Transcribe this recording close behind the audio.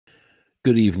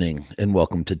Good evening and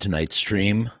welcome to tonight's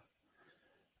stream.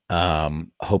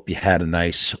 Hope you had a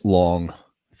nice long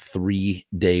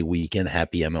 3-day weekend.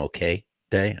 Happy MLK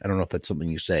Day. I don't know if that's something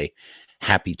you say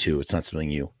happy to. It's not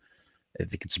something I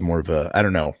think it's more of a, I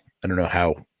don't know. I don't know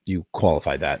how you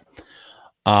qualify that.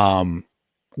 Got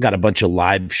a bunch of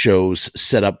live shows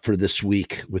set up for this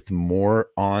week with more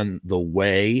on the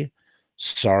way.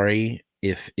 Sorry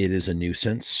if it is a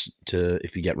nuisance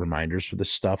if you get reminders for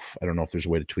this stuff. I don't know if there's a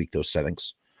way to tweak those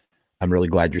settings. I'm really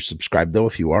glad you're subscribed, though.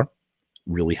 If you are,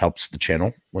 really helps the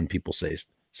channel when people say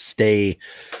stay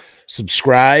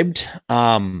subscribed.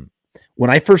 When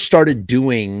I first started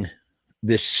doing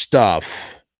this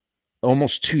stuff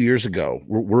almost 2 years ago,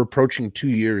 we're approaching 2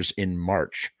 years in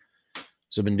March.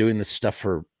 So I've been doing this stuff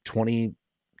for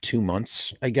 22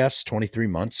 months, I guess, 23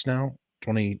 months now,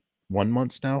 21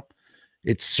 months now.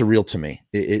 It's surreal to me.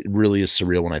 It really is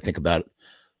surreal when I think about it.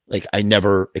 Like, I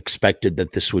never expected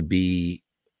that this would be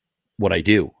what I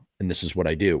do, and this is what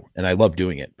I do, and I love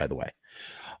doing it, by the way.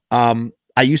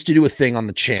 I used to do a thing on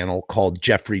the channel called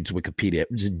Jeff Reads Wikipedia.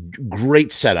 It was a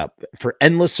great setup for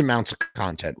endless amounts of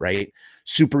content, right?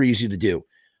 Super easy to do.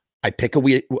 I pick a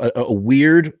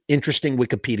weird, interesting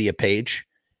Wikipedia page,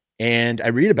 and I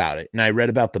read about it. And I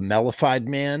read about the mellified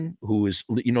man who is,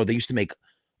 they used to make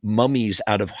mummies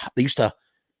out of, they used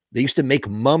to make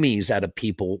mummies out of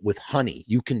people with honey.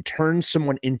 You can turn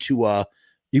someone into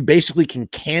you basically can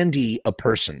candy a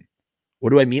person. What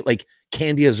do I mean? Like,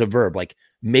 candy as a verb, like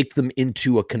make them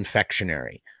into a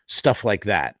confectionery, stuff like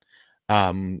that.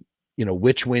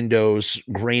 Witch windows,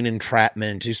 grain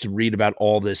entrapment. I used to read about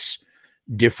all this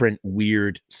different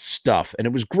weird stuff, and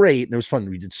it was great, and it was fun.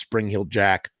 We did Spring Hill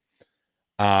Jack.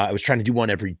 I was trying to do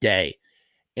one every day,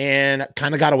 and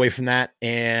kind of got away from that.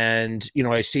 And,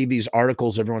 I see these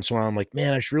articles every once in a while. I'm like,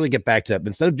 man, I should really get back to that. But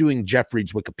instead of doing Jeff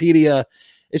Reads Wikipedia,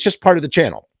 it's just part of the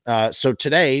channel. So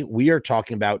today we are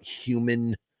talking about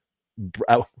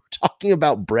talking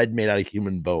about bread made out of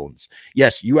human bones.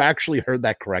 Yes, you actually heard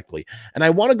that correctly. And I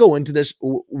want to go into this.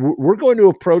 We're going to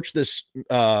approach this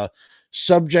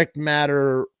subject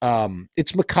matter.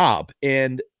 It's macabre.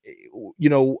 And,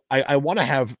 I want to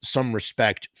have some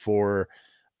respect for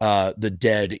the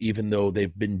dead, even though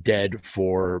they've been dead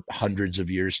for hundreds of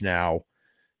years now.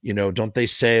 Don't they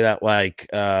say that, like,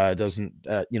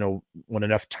 when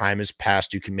enough time has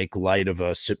passed, you can make light of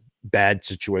a bad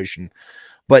situation?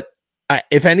 But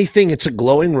if anything, it's a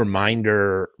glowing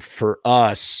reminder for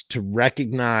us to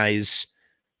recognize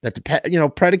that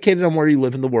predicated on where you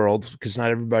live in the world, because not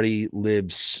everybody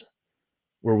lives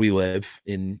where we live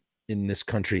in this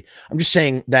country. I'm just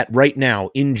saying that right now,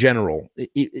 in general,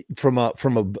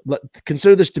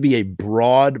 consider this to be a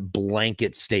broad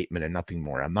blanket statement and nothing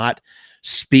more. I'm not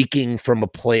speaking from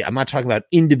I'm not talking about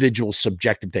individual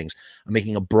subjective things. I'm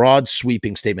making a broad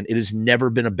sweeping statement. It has never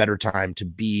been a better time to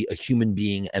be a human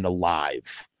being and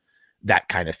alive. That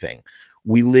kind of thing.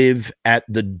 We live at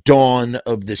the dawn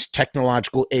of this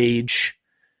technological age.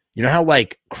 You know how,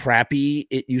 like, crappy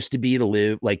it used to be to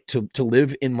live, like to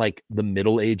live in like the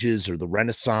Middle Ages or the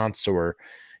Renaissance, or,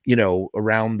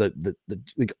 around the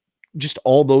like, just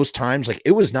all those times. Like,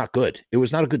 it was not good. It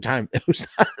was not a good time. It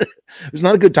was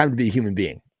not a good time to be a human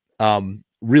being.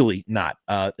 Really not.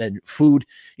 And food,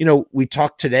 we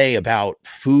talked today about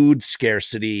food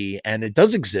scarcity, and it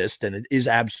does exist, and it is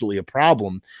absolutely a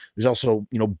problem. There's also,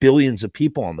 billions of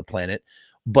people on the planet,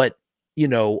 but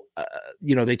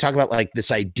they talk about, like,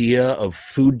 this idea of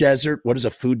food desert. What is a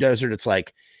food desert? It's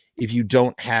like, if you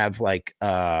don't have, like,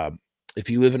 if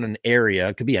you live in an area,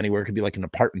 it could be anywhere, it could be like an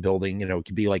apartment building, it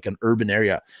could be like an urban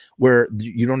area where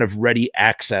you don't have ready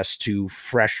access to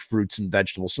fresh fruits and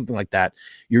vegetables, something like that.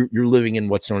 You're living in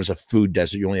what's known as a food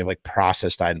desert. You only have, like,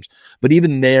 processed items, but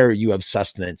even there you have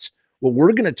sustenance. What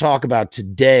we're going to talk about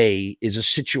today is a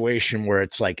situation where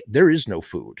it's like, there is no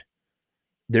food.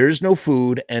 There is no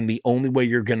food, and the only way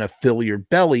you're going to fill your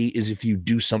belly is if you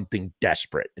do something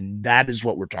desperate. And that is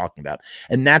what we're talking about.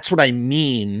 And that's what I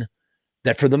mean,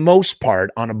 that for the most part,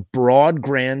 on a broad,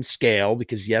 grand scale,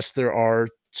 because yes, there are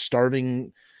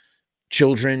starving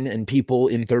children and people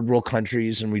in third world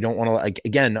countries, and we don't want to, like,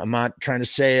 again, I'm not trying to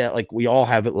say like we all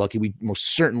have it lucky. We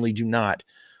most certainly do not.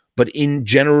 But in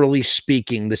generally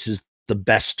speaking, this is the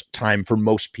best time for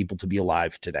most people to be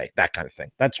alive today. That kind of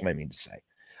thing. That's what I mean to say.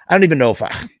 I don't even know if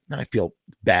I feel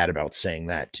bad about saying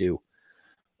that too.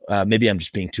 Maybe I'm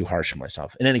just being too harsh on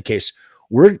myself. In any case,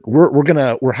 we're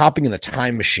hopping in a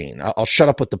time machine. I'll shut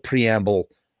up with the preamble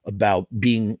about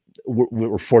being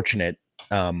we're fortunate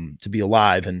to be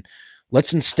alive, and we're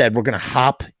going to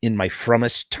hop in my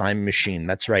Frummus time machine.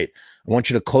 That's right. I want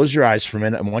you to close your eyes for a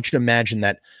minute. I want you to imagine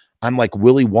that I'm like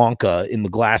Willy Wonka in the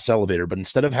glass elevator, but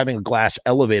instead of having a glass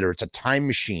elevator, it's a time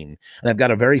machine. And I've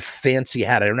got a very fancy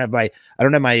hat. I don't have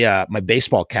my my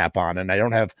baseball cap on, and I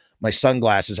don't have my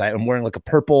sunglasses. I'm wearing like a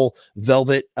purple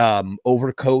velvet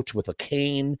overcoat with a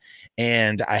cane,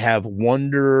 and I have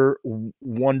wonderful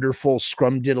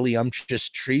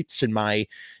scrumdiddlyumptious treats in my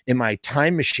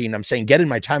time machine. I'm saying, get in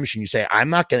my time machine. You say,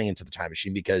 I'm not getting into the time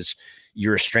machine because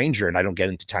you're a stranger and I don't get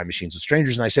into time machines with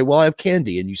strangers. And I say, well, I have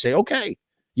candy. And you say, okay,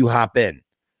 you hop in,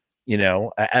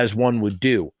 as one would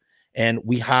do. And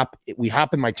we hop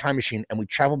in my time machine and we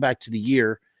travel back to the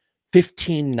year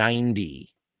 1590.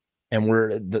 And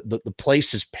the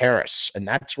place is Paris, and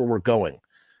that's where we're going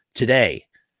today.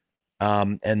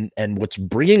 And what's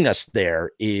bringing us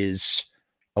there is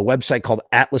a website called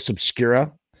Atlas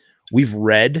Obscura. We've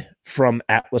read from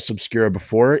Atlas Obscura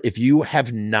before. If you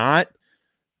have not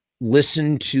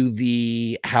listened to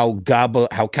how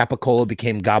Capicola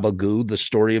became Gabagoo, the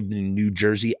story of the New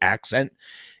Jersey accent,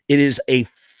 it is a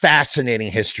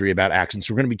fascinating history about accents.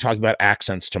 We're going to be talking about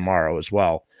accents tomorrow as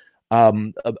well,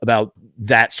 about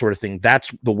that sort of thing. That's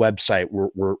the website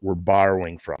we're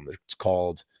borrowing from. It's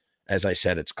called, as I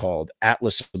said, it's called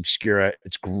Atlas Obscura.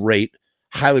 It's great.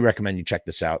 Highly recommend you check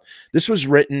this out. This was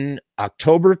written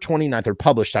October 29th, or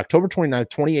published October 29th,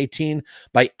 2018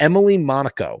 by Emily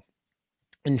MONACO.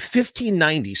 In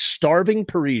 1590, starving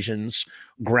Parisians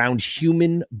ground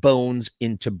human bones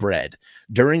into bread.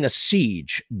 During a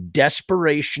siege,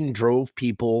 desperation drove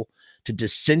people to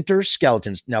disinter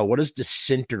skeletons. Now, what does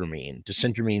disinter mean?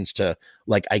 Disinter means to,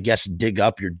 like, I guess, dig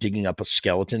up. You're digging up a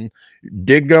skeleton.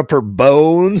 Dig up her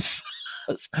bones.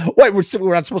 Wait,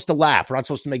 we're not supposed to laugh. We're not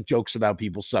supposed to make jokes about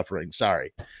people suffering.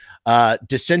 Sorry.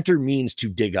 Disinter means to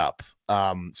dig up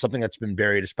something that's been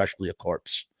buried, especially a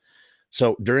corpse.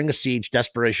 So during a siege,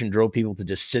 desperation drove people to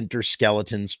disinter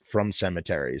skeletons from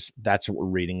cemeteries. That's what we're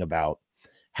reading about.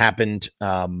 Happened.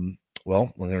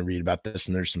 Well, we're going to read about this,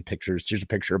 and there's some pictures. Here's a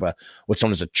picture of what's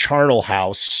known as a charnel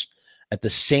house at the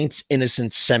Saints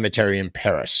Innocents Cemetery in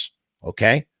Paris.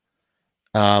 Okay.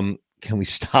 Can we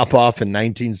stop off in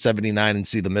 1979 and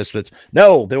see the Misfits?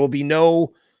 No, there will be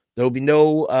no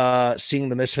seeing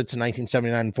the Misfits in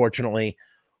 1979. Unfortunately,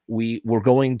 we're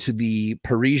going to the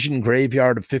Parisian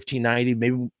graveyard of 1590.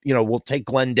 Maybe, we'll take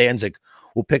Glenn Danzig.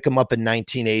 We'll pick him up in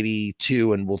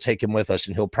 1982 and we'll take him with us,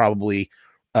 and he'll probably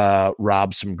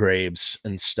rob some graves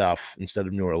and stuff. Instead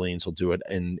of New Orleans, he'll do it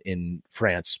in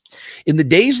France. In the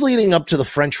days leading up to the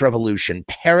French Revolution,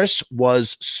 Paris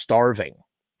was starving.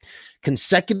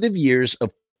 Consecutive years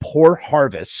of poor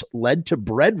harvests led to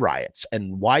bread riots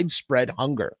and widespread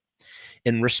hunger.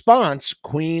 In response,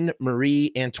 Queen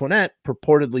Marie Antoinette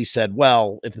purportedly said,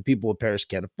 well, if the people of Paris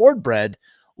can't afford bread,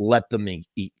 let them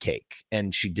eat cake.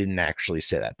 And she didn't actually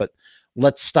say that. But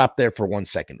let's stop there for 1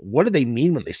 second. What do they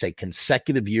mean when they say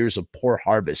consecutive years of poor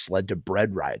harvests led to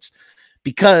bread riots?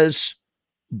 Because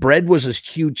bread was a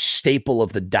huge staple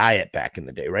of the diet back in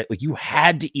the day, right? Like, you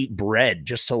had to eat bread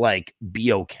just to, like,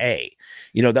 be okay.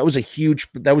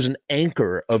 That was an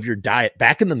anchor of your diet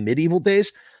back in the medieval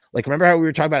days. Like, remember how we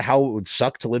were talking about how it would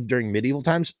suck to live during medieval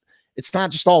times? It's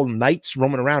not just all knights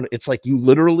roaming around. It's like you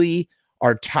literally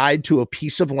are tied to a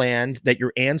piece of land that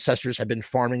your ancestors have been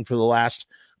farming for the last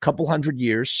couple hundred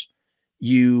years.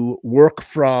 You work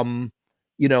from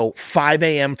 5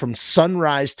 a.m. from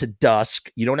sunrise to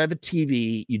dusk. You don't have a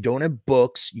TV. You don't have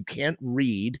books. You can't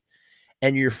read.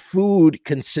 And your food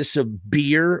consists of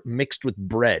beer mixed with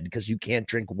bread because you can't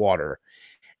drink water.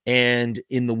 And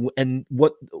when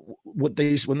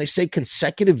they say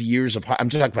consecutive years of, I'm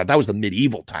just talking about, that was the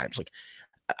medieval times. Like,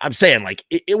 I'm saying, like,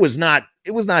 it was not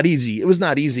easy. It was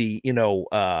not easy. Couldn't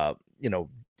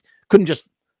just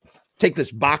take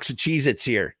this box of Cheez-Its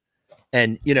here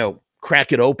and,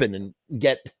 crack it open and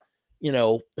get,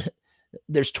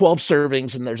 there's 12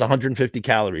 servings and there's 150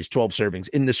 calories, 12 servings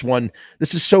in this one.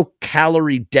 This is so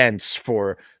calorie dense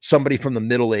for somebody from the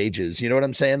Middle Ages. You know what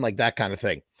I'm saying? Like, that kind of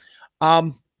thing.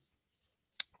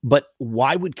 But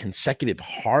why would consecutive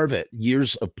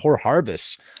years of poor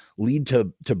harvests lead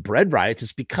to bread riots?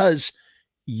 It's because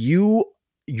your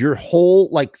whole,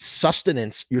 like,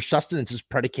 sustenance is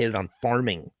predicated on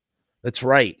farming. That's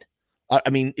right. I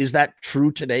mean, is that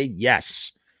true today?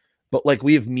 Yes. But, like,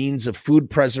 we have means of food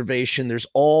preservation.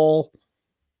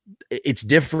 It's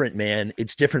different, man.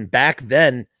 It's different. Back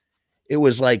then, it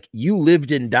was like you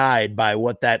lived and died by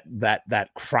what that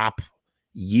crop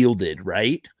yielded,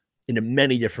 right? In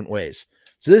many different ways.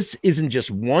 So this isn't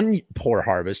just one poor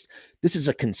harvest. This is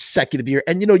a consecutive year.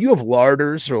 And, you have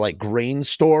larders, or like grain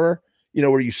store,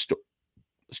 where you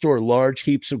store large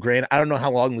heaps of grain. I don't know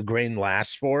how long the grain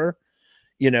lasts for,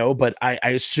 but I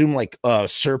assume, like,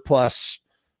 surplus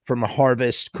from a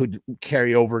harvest could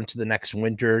carry over into the next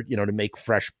winter, you know, to make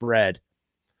fresh bread.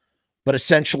 But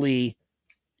essentially,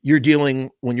 when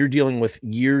you're dealing with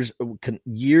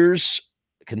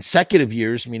consecutive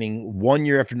years, meaning 1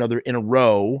 year after another in a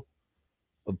row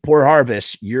of poor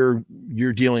harvests, you're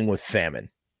dealing with famine.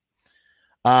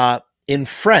 In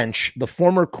French, the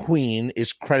former queen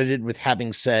is credited with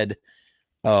having said,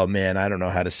 oh man, I don't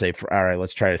know how to say. All right,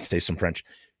 let's try to say some French.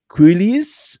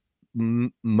 Cuilis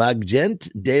magent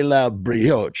de la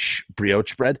brioche.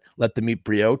 Brioche bread. Let them eat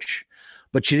brioche.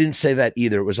 But she didn't say that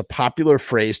either. It was a popular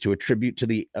phrase to attribute to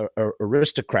the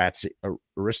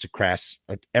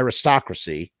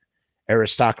aristocracy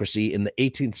in the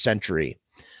 18th century.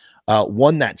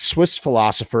 One that Swiss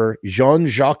philosopher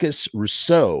Jean-Jacques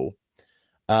Rousseau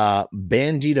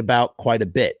bandied about quite a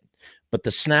bit. But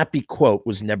the snappy quote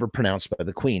was never pronounced by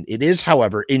the queen. It is,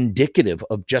 however, indicative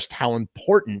of just how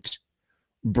important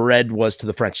bread was to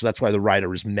the French. So that's why the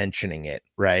writer is mentioning it,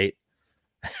 right?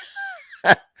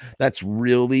 That's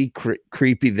really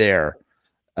creepy there.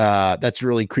 That's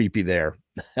really creepy there.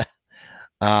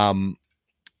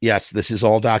 Yes, this is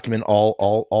all document,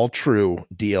 all true,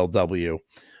 DLW.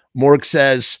 Morg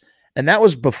says, and that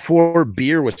was before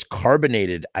beer was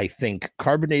carbonated. I think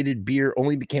carbonated beer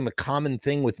only became a common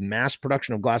thing with mass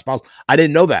production of glass bottles. I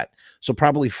didn't know that. So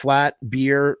probably flat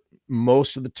beer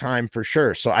most of the time for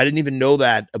sure. So I didn't even know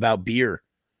that about beer.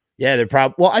 Yeah, they're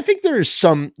probably, well, I think there is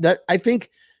some that I think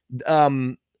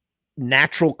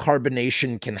natural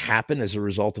carbonation can happen as a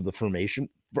result of the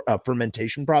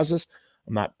fermentation process.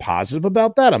 I'm not positive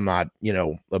about that. I'm not, you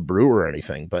know, a brewer or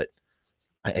anything, but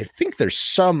I think there's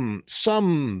some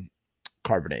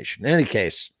carbonation. In any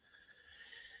case,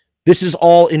 this is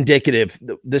all indicative.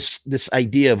 This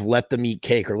idea of let them eat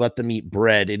cake or let them eat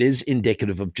bread, it is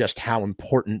indicative of just how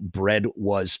important bread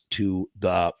was to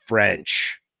the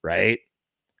French, right?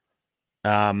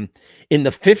 In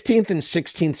the 15th and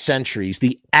 16th centuries,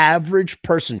 the average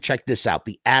person, check this out,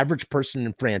 the average person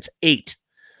in France ate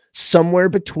somewhere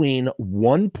between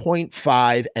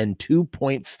 1.5 and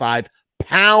 2.5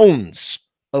 pounds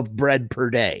of bread per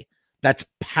day. That's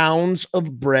pounds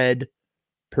of bread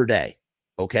per day.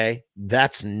 Okay.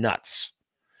 That's nuts.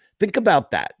 Think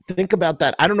about that. Think about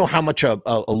that. I don't know how much a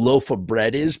loaf of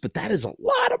bread is, but that is a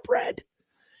lot of bread.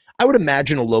 I would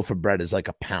imagine a loaf of bread is like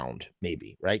a pound,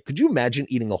 maybe, right? Could you imagine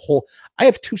eating a whole? I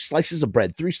have 2 slices of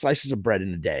bread, 3 slices of bread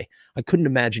in a day. I couldn't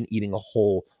imagine eating a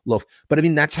whole loaf. But I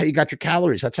mean, that's how you got your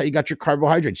calories. That's how you got your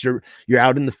carbohydrates. You're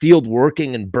out in the field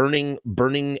working and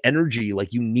burning energy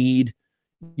like you need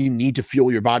to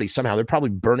fuel your body somehow. They're probably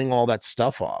burning all that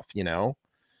stuff off, you know?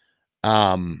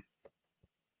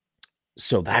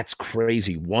 So that's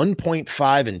crazy.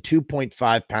 1.5 and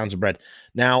 2.5 pounds of bread.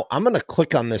 Now I'm going to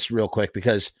click on this real quick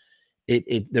because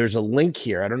there's a link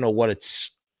here. I don't know why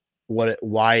it's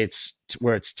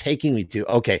where it's taking me to.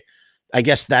 Okay. I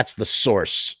guess that's the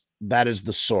source. That is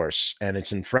the source, and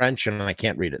it's in French and I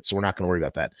can't read it. So we're not going to worry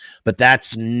about that, but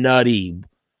that's nutty.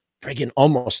 Freaking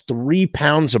almost 3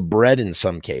 pounds of bread in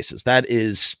some cases. That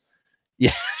is,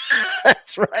 yeah,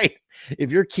 that's right. If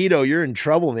you're keto, you're in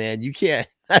trouble, man. You can't,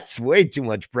 that's way too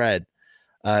much bread.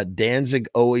 Danzig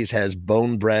always has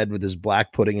bone bread with his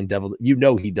black pudding and devil. You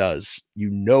know he does. You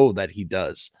know that he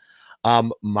does.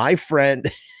 My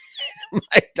friend,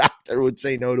 my doctor would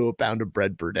say no to a pound of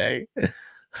bread per day.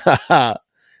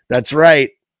 That's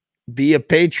right. Be a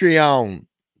Patreon.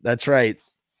 That's right.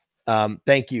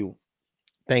 Thank you.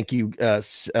 Thank you.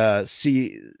 CWB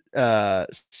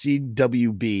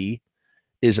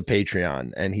is a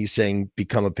Patreon, and he's saying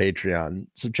become a Patreon.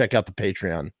 So check out the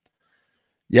Patreon.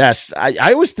 Yes,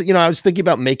 I was, I was thinking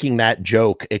about making that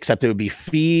joke, except it would be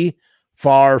fee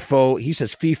far fo. He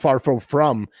says fee far fo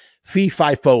from fee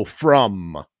fi fo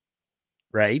from,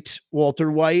 right?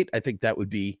 Walter White. I think that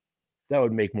would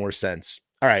make more sense.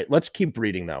 All right, let's keep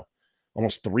reading though.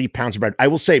 Almost 3 pounds of bread. I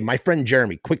will say, my friend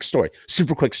Jeremy, quick story,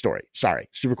 super quick story. Sorry,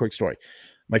 super quick story.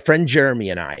 My friend Jeremy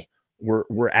and I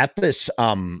we're at this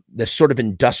sort of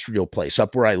industrial place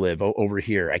up where I live over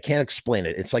here. I can't explain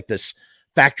it. It's like this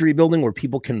factory building where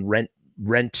people can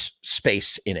rent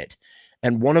space in it.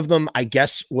 And one of them, I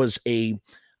guess, was I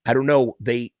don't know,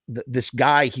 this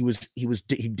guy, he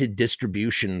did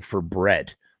distribution for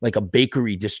bread, like a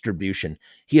bakery distribution.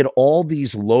 He had all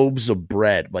these loaves of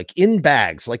bread, like in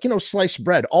bags, like, sliced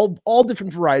bread, all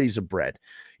different varieties of bread,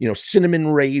 cinnamon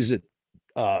raisin,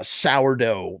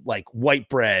 sourdough, like white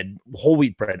bread, whole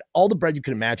wheat bread, all the bread you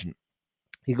can imagine.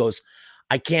 He goes,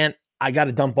 I got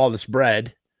to dump all this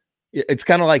bread. It's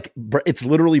kind of like, it's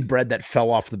literally bread that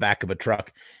fell off the back of a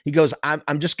truck. He goes,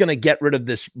 I'm just going to get rid of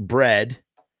this bread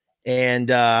And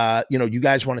you know, you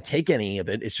guys want to take any of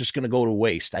it, it's just going to go to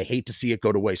waste. I hate to see it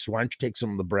go to waste. So why don't you take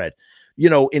some of the bread? You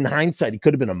know, in hindsight, he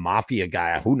could have been a mafia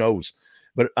guy, who knows.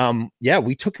 But yeah,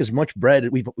 we took as much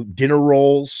bread, we dinner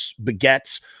rolls,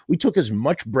 baguettes, we took as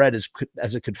much bread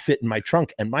as it could fit in my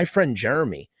trunk. And my friend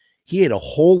Jeremy, he ate a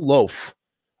whole loaf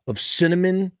of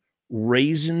cinnamon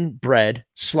raisin bread,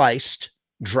 sliced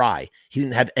dry. He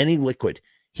didn't have any liquid.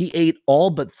 He ate all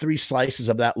but 3 slices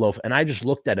of that loaf, and I just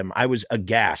looked at him. I was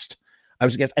aghast. I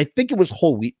was aghast. I think it was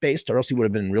whole wheat based, or else he would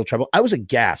have been in real trouble. I was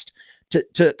aghast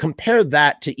to compare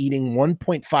that to eating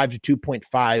 1.5 to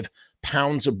 2.5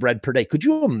 pounds of bread per day. Could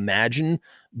you imagine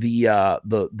the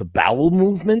bowel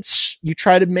movements you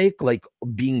try to make, like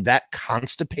being that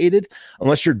constipated,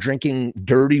 unless you're drinking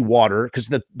dirty water? Because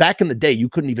back in the day, you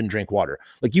couldn't even drink water.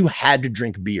 Like, you had to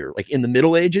drink beer. Like in the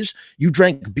Middle Ages, you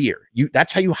drank beer.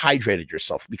 That's how you hydrated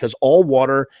yourself, because all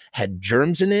water had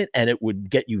germs in it and it would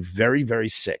get you very, very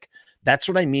sick. That's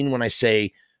what I mean when I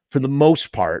say, for the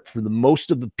most part, for the most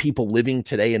of the people living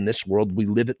today in this world,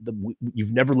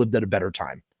 you've never lived at a better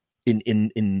time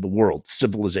in the world,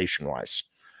 civilization wise.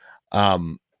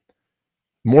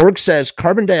 Morg says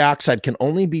carbon dioxide can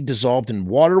only be dissolved in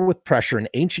water with pressure. In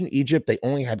ancient Egypt, they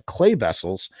only had clay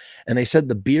vessels, and they said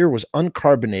the beer was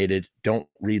uncarbonated. Don't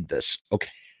read this, okay?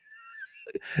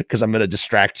 Because I'm going to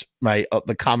distract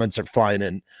the comments are flying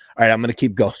in. All right, I'm going to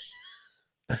keep going.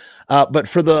 But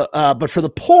for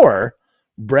the poor,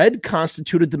 bread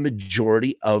constituted the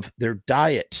majority of their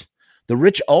diet. The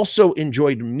rich also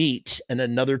enjoyed meat and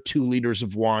another 2 liters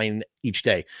of wine each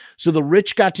day. So the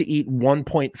rich got to eat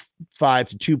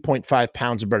 1.5 to 2.5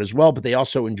 pounds of bread as well, but they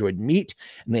also enjoyed meat,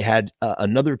 and they had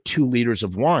another 2 liters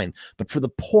of wine. But for the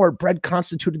poor, bread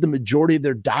constituted the majority of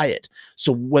their diet.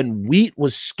 So when wheat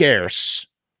was scarce,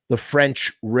 the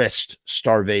French risked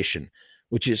starvation,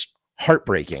 which is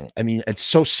heartbreaking. I mean, it's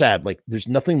so sad. Like, there's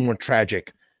nothing more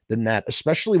tragic than that,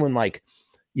 especially when, like,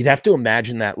 you'd have to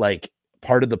imagine that, like,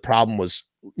 part of the problem was,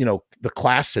 you know, the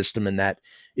class system, and that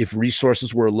if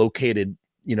resources were located,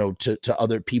 you know, to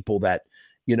other people, that,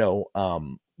 you know,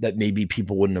 that maybe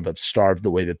people wouldn't have starved the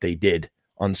way that they did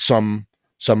on some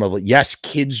of it. Yes,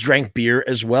 kids drank beer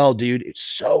as well, dude. It's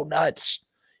so nuts.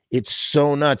 It's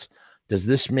so nuts. Does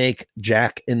this make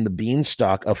Jack and the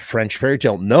Beanstalk a French fairy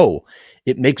tale? No,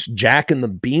 it makes Jack and the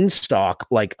Beanstalk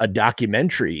like a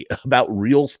documentary about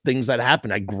real things that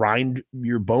happen. I grind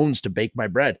your bones to bake my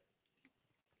bread.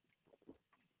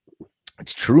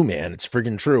 It's true, man. It's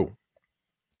friggin' true.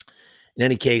 In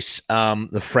any case,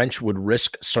 the French would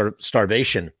risk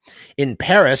starvation. In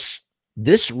Paris,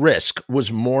 this risk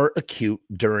was more acute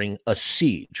during a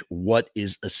siege. What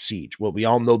is a siege? Well, we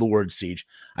all know the word siege.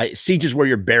 Siege is where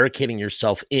you're barricading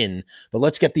yourself in, but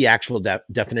let's get the actual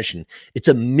definition. It's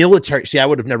a military. See, I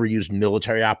would have never used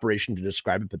military operation to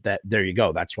describe it, but there you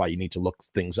go. That's why you need to look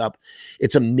things up.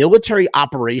 It's a military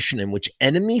operation in which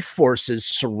enemy forces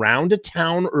surround a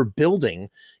town or building,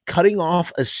 cutting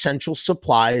off essential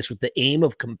supplies with the aim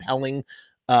of compelling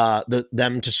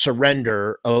them to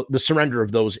surrender, the surrender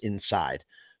of those inside.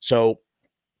 So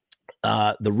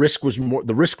the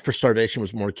risk for starvation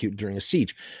was more acute during a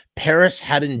siege. Paris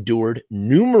had endured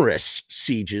numerous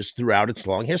sieges throughout its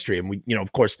long history. And we, you know,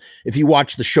 of course, if you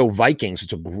watch the show Vikings,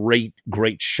 it's a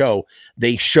great show.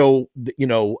 They show, you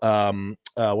know,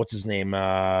 what's his name?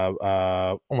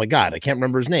 Oh my God, I can't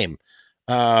remember his name.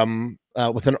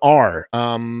 With an R,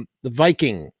 the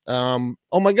Viking. Oh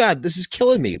my God, this is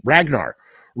killing me.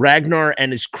 Ragnar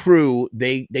and his crew,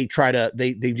 they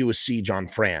do a siege on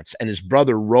France, and his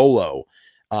brother Rollo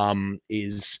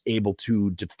is able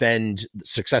to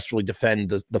successfully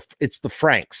defend it's the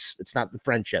Franks. It's not the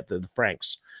French yet, the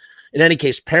Franks. In any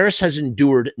case, Paris has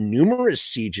endured numerous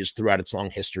sieges throughout its long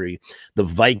history. The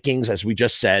Vikings, as we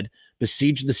just said,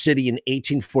 besieged the city in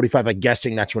 1845. I'm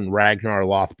guessing that's when Ragnar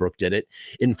Lothbrok did it.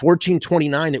 In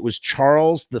 1429, it was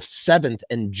Charles VII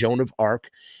and Joan of Arc.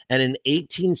 And in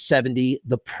 1870,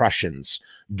 the Prussians.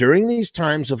 During these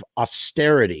times of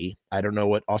austerity, I don't know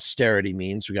what austerity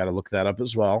means. We got to look that up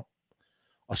as well.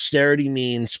 Austerity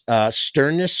means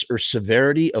sternness or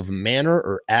severity of manner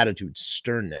or attitude.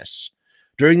 Sternness.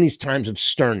 During these times of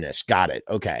sternness, got it.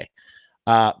 Okay.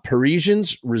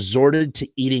 Parisians resorted to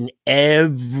eating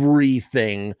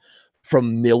everything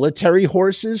from military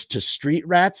horses to street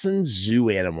rats and zoo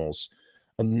animals.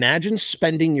 Imagine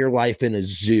spending your life in a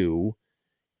zoo,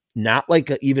 not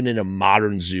like even in a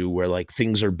modern zoo where like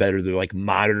things are better. They're like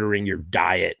monitoring your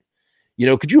diet. You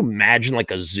know, could you imagine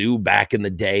like a zoo back in the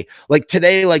day? Like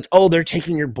today, like, oh, they're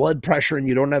taking your blood pressure and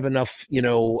you don't have enough,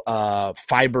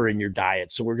 fiber in your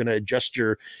diet. So we're going to adjust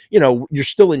your, you're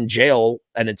still in jail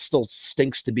and it still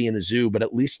stinks to be in a zoo, but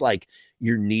at least like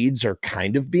your needs are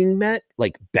kind of being met,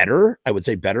 like better. I would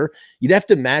say better. You'd have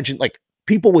to imagine like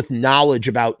people with knowledge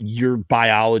about your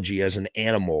biology as an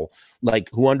animal, like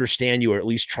who understand you, or at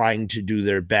least trying to do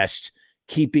their best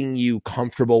keeping you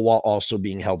comfortable while also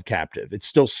being held captive. It's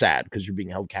still sad because you're being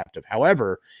held captive.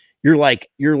 However, you're like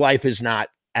your life is not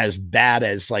as bad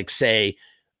as like say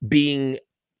being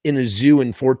in a zoo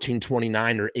in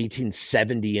 1429 or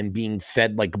 1870 and being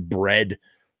fed like bread.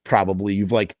 Probably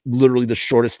you've like literally the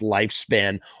shortest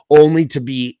lifespan only to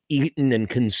be eaten and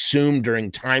consumed during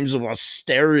times of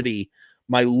austerity.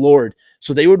 My lord.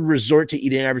 So they would resort to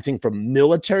eating everything from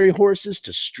military horses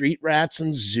to street rats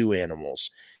and zoo animals.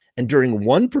 And during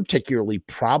one particularly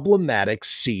problematic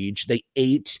siege, they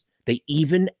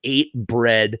even ate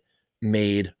bread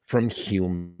made from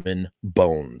human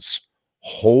bones.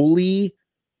 Holy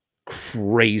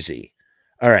crazy.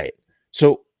 All right.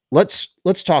 So let's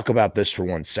talk about this for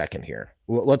 1 second here.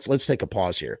 Let's take a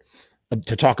pause here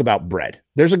to talk about bread.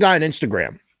 There's a guy on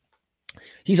Instagram.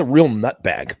 He's a real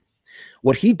nutbag.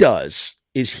 What he does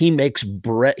is he makes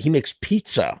bread, he makes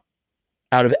pizza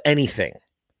out of anything.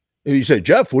 You say,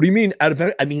 Jeff, what do you mean out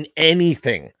of? I mean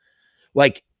anything.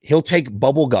 Like he'll take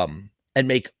bubble gum and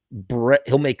make bread.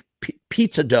 He'll make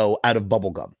pizza dough out of bubble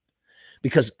gum,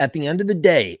 because at the end of the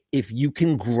day, if you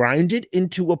can grind it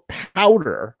into a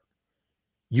powder,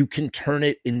 you can turn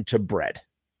it into bread.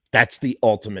 That's the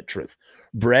ultimate truth.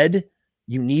 Bread,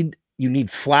 you need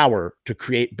flour to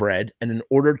create bread, and in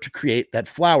order to create that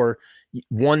flour,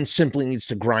 one simply needs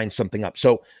to grind something up.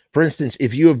 So for instance,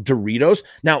 if you have Doritos,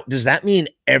 now, does that mean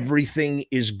everything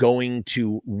is going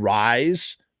to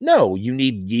rise? No, you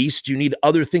need yeast, you need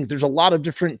other things. There's a lot of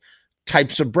different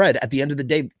types of bread. At the end of the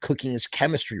day, cooking is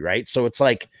chemistry, right? So it's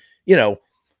like,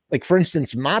 like for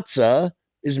instance, matzah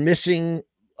is missing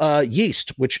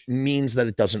yeast, which means that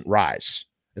it doesn't rise.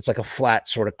 It's like a flat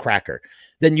sort of cracker.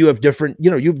 Then you have different,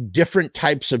 you have different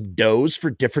types of doughs for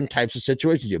different types of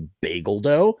situations. You have bagel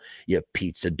dough, you have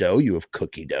pizza dough, you have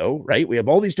cookie dough, right? We have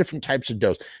all these different types of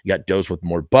doughs. You got doughs with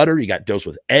more butter, you got doughs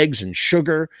with eggs and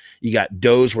sugar, you got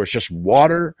doughs where it's just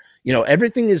water.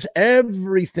 Everything is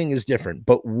different.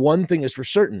 But one thing is for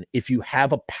certain: if you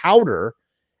have a powder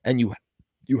and you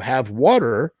have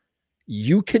water,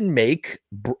 you can make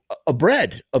a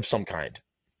bread of some kind.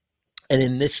 And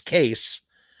in this case,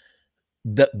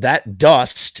 that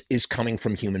dust is coming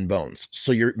from human bones.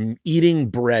 So you're eating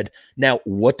bread. Now,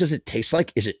 what does it taste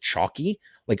like? Is it chalky?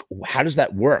 Like, how does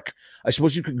that work? I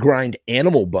suppose you could grind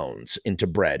animal bones into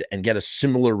bread and get a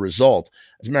similar result.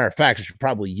 As a matter of fact, I should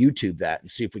probably YouTube that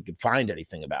and see if we could find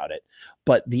anything about it.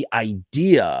 But the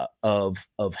idea of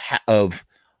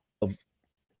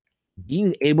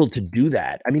being able to do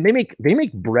that. I mean, they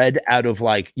make bread out of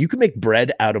like, you can make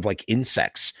bread out of like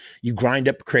insects. You grind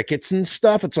up crickets and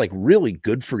stuff. It's like really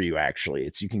good for you, actually.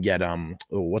 You can get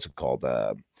what's it called?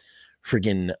 You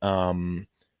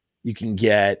can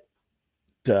get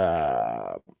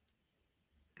hold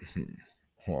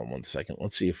on 1 second.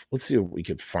 Let's see what we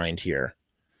could find here.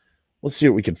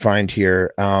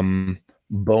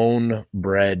 Bone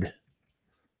bread.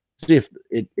 See if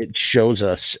it shows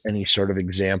us any sort of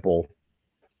example,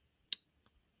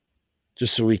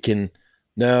 just so we can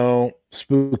no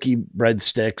spooky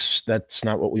breadsticks. That's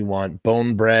not what we want.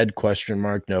 Bone bread ?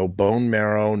 No. Bone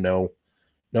marrow? No.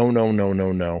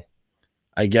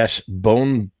 I guess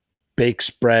bone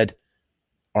bakes bread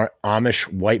or Amish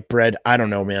white bread. I don't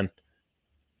know, man.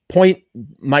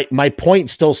 My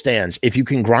point still stands. If you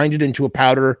can grind it into a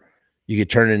powder, you could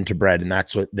turn it into bread, and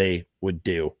that's what they would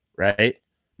do, right?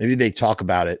 Maybe they talk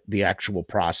about it, the actual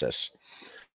process.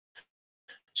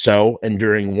 So, and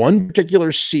during one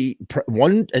particularly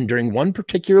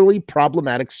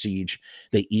problematic siege,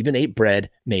 they even ate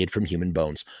bread made from human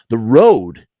bones. The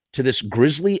road to this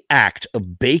grisly act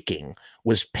of baking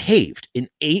was paved in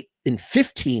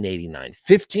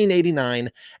 1589,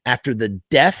 after the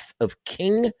death of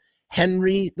King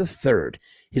Henry III.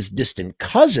 His distant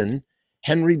cousin,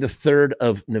 Henry III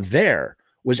of Navarre,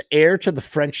 was heir to the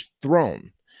French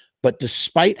throne. But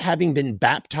despite having been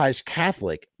baptized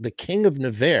Catholic, the King of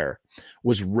Navarre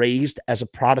was raised as a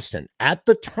Protestant. At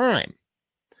the time,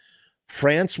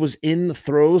 France was in the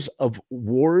throes of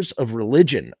wars of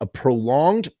religion, a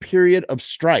prolonged period of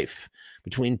strife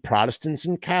between Protestants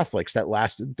and Catholics that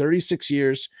lasted 36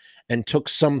 years and took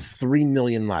some 3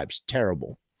 million lives.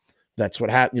 Terrible. That's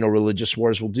what happened. Religious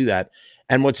wars will do that.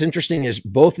 And what's interesting is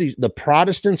both the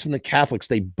Protestants and the Catholics,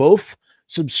 they both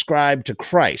subscribe to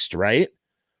Christ, right?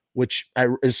 Which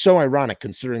is so ironic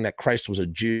considering that Christ was a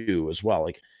Jew as well.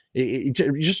 Like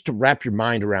just to wrap your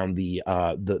mind around the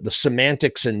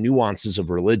semantics and nuances of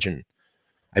religion.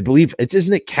 I believe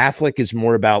isn't it Catholic is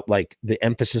more about like the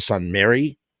emphasis on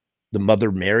Mary, the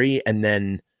Mother Mary, and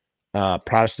then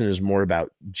Protestant is more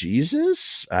about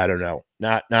Jesus. I don't know.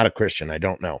 Not a Christian. I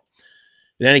don't know.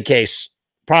 In any case,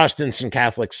 Protestants and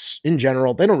Catholics in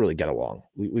general, they don't really get along.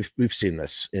 We've seen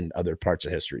this in other parts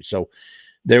of history. So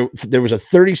there was a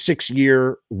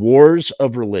 36-year wars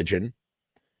of religion,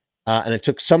 and it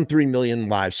took some 3 million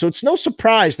lives. So it's no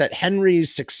surprise that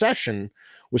Henry's succession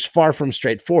was far from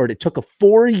straightforward. It took a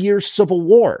 4-year civil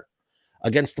war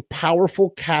against the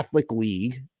powerful Catholic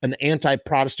League, an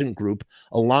anti-Protestant group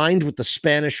aligned with the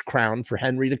Spanish crown for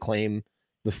Henry to claim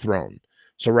the throne.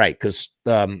 So right, because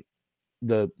the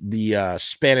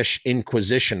Spanish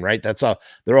Inquisition, right?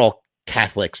 They're all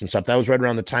Catholics and stuff. That was right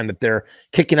around the time that they're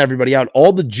kicking everybody out.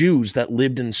 All the Jews that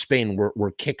lived in Spain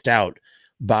were kicked out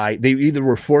they either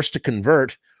were forced to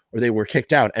convert or they were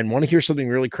kicked out. And want to hear something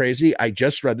really crazy? I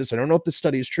just read this. I don't know if this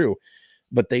study is true,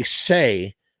 but they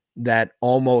say that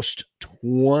almost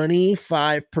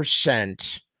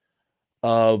 25%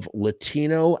 of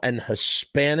Latino and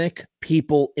Hispanic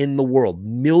people in the world,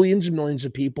 millions and millions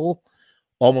of people,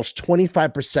 almost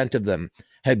 25% of them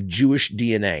have Jewish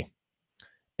DNA.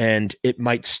 And it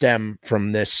might stem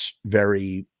from this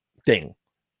very thing.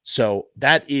 So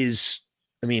that is,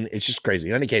 I mean, it's just crazy.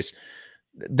 In any case,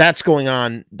 that's going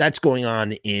on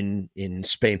in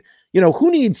Spain. You know,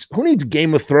 who needs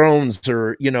Game of Thrones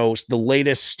or, you know, the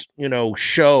latest, you know,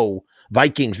 show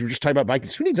Vikings? We were just talking about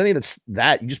Vikings. Who needs any of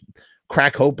that? You just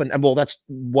crack open, and well, that's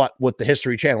what the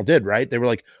History Channel did, right? They were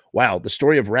like, wow, the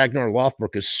story of Ragnar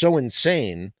Lothbrok is so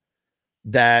insane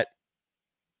that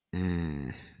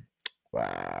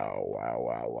wow.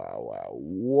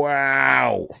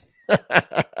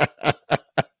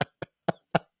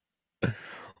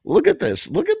 Look at this.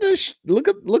 Look at this. Look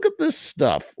at this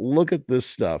stuff. Look at this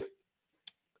stuff.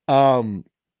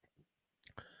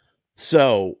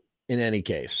 So in any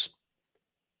case,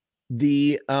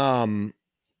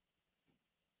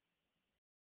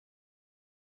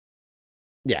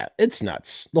 yeah, it's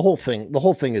nuts. The whole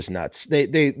thing is nuts.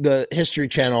 The History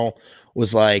Channel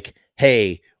was like,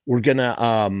 "Hey, we're gonna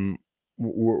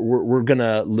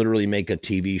literally make a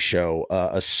TV show,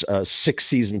 a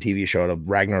 6-season TV show out of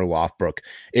Ragnar Lothbrok.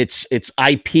 It's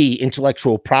IP,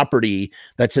 intellectual property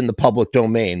that's in the public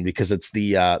domain because it's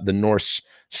the Norse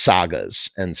sagas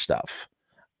and stuff."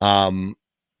 Yeah.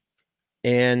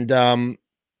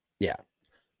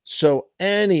 So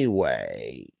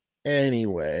anyway,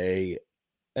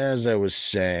 as I was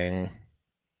saying,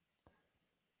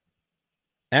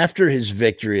 after his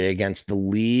victory against the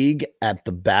League at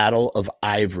the Battle of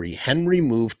Ivry, Henry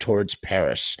moved towards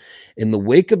Paris. In the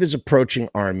wake of his approaching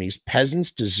armies,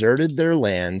 peasants deserted their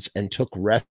lands and took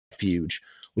refuge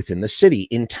within the city.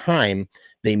 In time,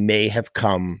 they may have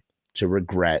come to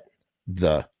regret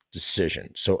the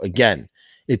decision. So again,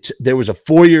 there was a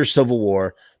 4-year civil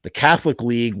war. The Catholic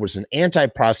League was an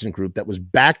anti-Protestant group that was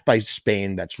backed by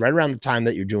Spain. That's right around the time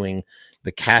that you're doing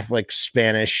the Catholic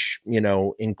Spanish, you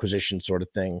know, Inquisition sort of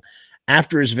thing.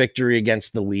 After his victory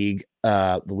against the League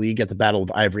at the Battle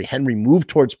of Ivry, Henry moved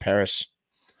towards Paris.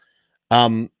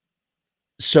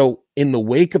 So in the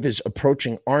wake of his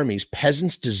approaching armies,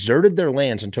 peasants deserted their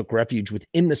lands and took refuge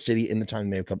within the city in the time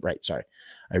they may have come. Right, sorry.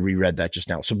 I reread that just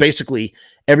now. So basically,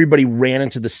 everybody ran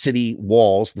into the city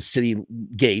walls, the city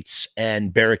gates,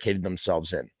 and barricaded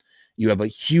themselves in. You have a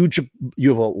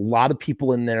lot of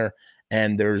people in there,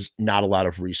 and there's not a lot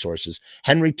of resources.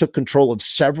 Henry took control of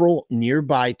several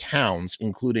nearby towns,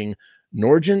 including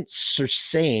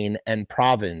Nogent-sur-Seine and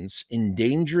Provins,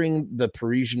 endangering the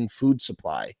Parisian food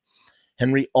supply.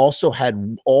 Henry also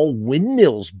had all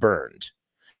windmills burned.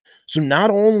 So not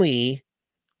only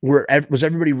was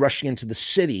everybody rushing into the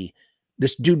city,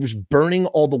 this dude was burning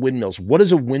all the windmills. What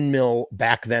is a windmill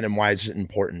back then, and why is it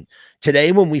important?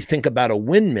 Today, when we think about a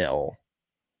windmill,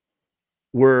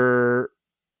 when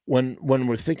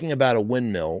we're thinking about a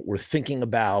windmill, we're thinking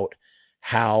about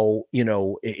how, you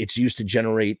know, it's used to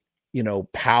generate, you know,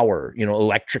 power, you know,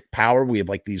 electric power. We have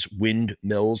like these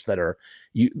windmills that are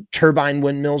turbine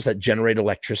windmills that generate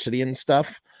electricity and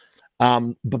stuff.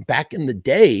 But back in the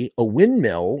day, a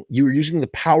windmill, you were using the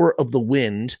power of the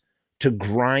wind to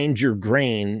grind your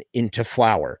grain into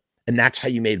flour. And that's how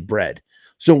you made bread.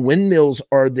 So windmills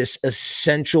are this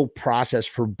essential process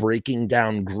for breaking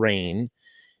down grain,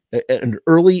 an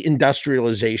early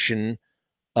industrialization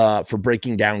for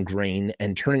breaking down grain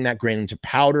and turning that grain into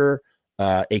powder,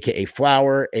 aka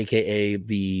flour, aka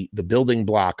the building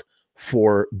block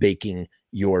for baking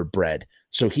your bread.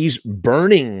 So he's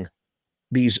burning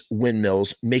these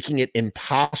windmills, making it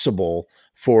impossible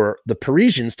for the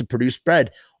Parisians to produce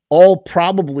bread, all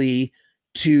probably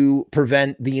to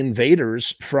prevent the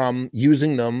invaders from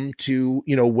using them to,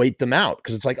 wait them out.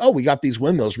 Because it's like, oh, we got these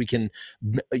windmills, we can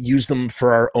use them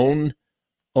for our own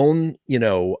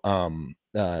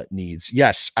needs.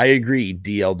 Yes, I agree.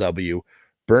 DLW,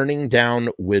 burning down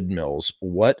windmills.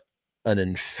 What an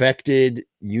infected,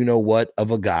 what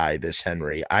of a guy, this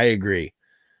Henry. I agree.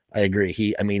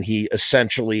 He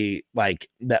essentially, like,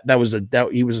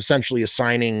 he was essentially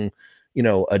assigning,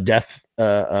 a death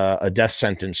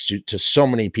sentence to so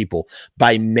many people.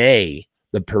 By May,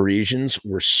 the Parisians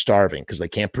were starving because they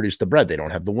can't produce the bread. They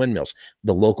don't have the windmills.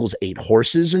 The locals ate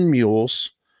horses and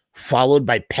mules, followed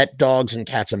by pet dogs and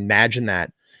cats. Imagine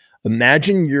that.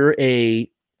 Imagine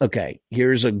okay,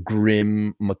 here's a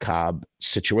grim, macabre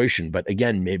situation, but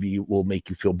again, maybe it will make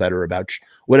you feel better about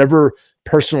whatever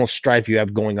personal strife you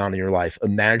have going on in your life.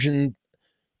 Imagine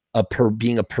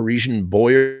being a Parisian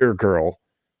boy or girl,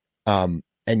 and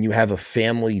you have a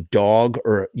family dog,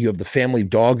 or you have the family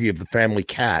dog, or you have the family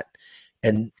cat,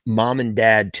 and mom and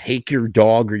dad take your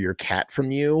dog or your cat from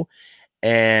you,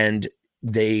 and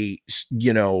they,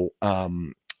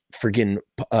 friggin'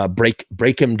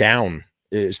 break him down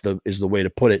is the way to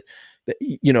put it.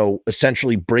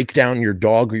 Essentially break down your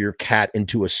dog or your cat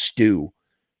into a stew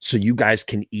so you guys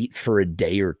can eat for a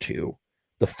day or two.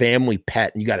 The family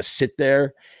pet, and you got to sit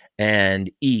there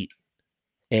and eat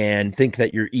and think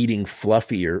that you're eating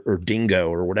Fluffy or Dingo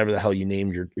or whatever the hell you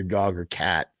named your dog or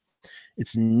cat.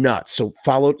 It's nuts. So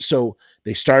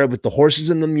they started with the horses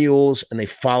and the mules, and they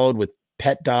followed with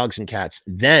pet dogs and cats.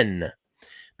 Then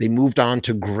they moved on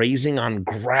to grazing on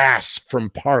grass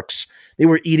from parks. They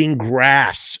were eating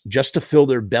grass just to fill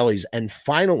their bellies. And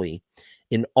finally,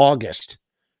 in August,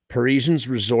 Parisians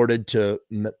resorted to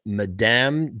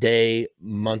Madame de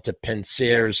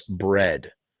Montpensier's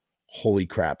bread. Holy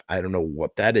crap. I don't know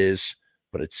what that is,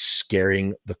 but it's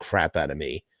scaring the crap out of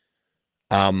me.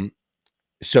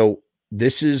 So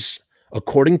this is,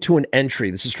 according to an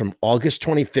entry, this is from August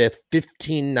 25th,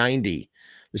 1590.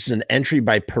 This is an entry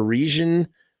by Parisian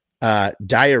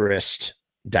diarist,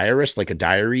 like a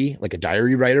diary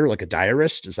writer, like a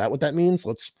diarist. Is that what that means?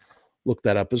 Let's look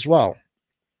that up as well.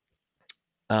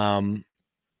 A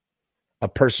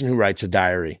person who writes a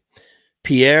diary.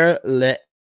 Pierre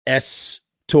L'Estoile.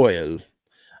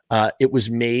 It was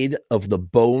made of the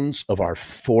bones of our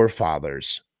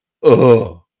forefathers.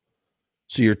 Ugh.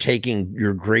 So you're taking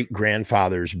your great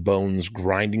grandfather's bones,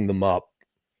 grinding them up,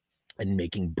 and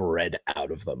making bread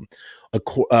out of them.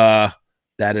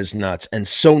 That is nuts. And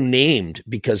so named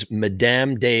because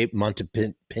Madame de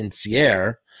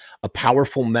Montpensier, a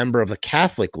powerful member of the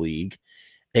Catholic League,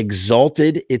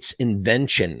 exalted its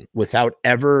invention without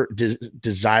ever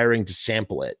desiring to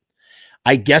sample it.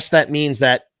 I guess that means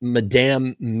that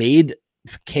Madame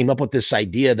came up with this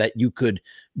idea that you could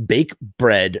bake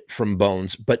bread from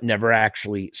bones, but never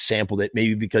actually sampled it.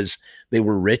 Maybe because they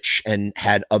were rich and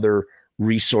had other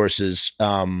resources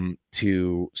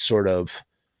to sort of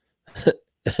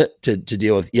to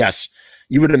deal with. Yes,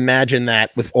 you would imagine that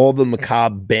with all the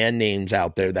macabre band names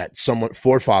out there, that someone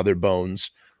forefather bones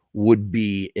would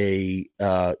be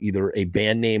either a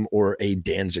band name or a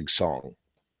Danzig song.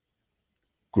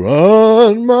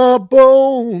 Grind my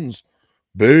bones,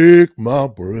 bake my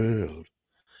bread.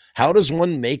 How does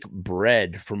one make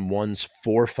bread from one's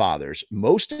forefathers?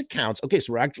 Most accounts. Okay,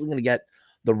 so we're actually going to get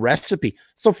the recipe.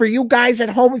 So for you guys at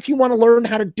home, if you want to learn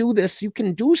how to do this, you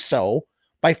can do so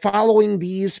by following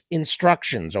these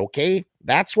instructions, okay?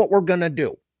 That's what we're going to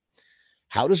do.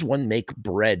 How does one make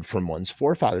bread from one's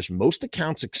forefathers? Most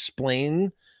accounts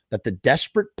explain that the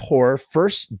desperate poor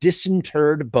first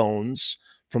disinterred bones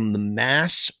from the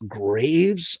mass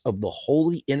graves of the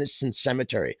Holy Innocent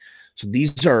Cemetery. So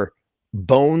these are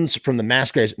bones from the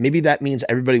mass graves. Maybe that means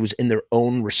everybody was in their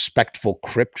own respectful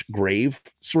crypt grave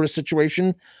sort of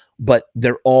situation, but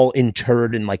they're all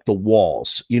interred in like the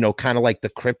walls, kind of like the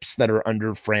crypts that are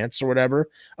under France or whatever,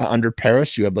 under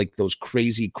Paris. You have like those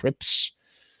crazy crypts,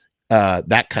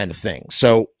 that kind of thing.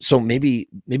 So maybe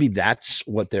that's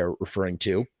what they're referring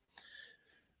to.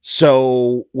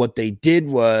 So what they did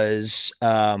was,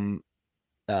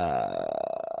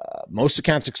 most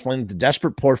accounts explain that the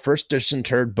desperate poor first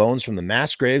disinterred bones from the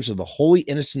mass graves of the Holy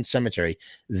Innocent Cemetery.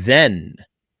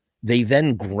 They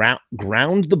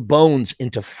ground the bones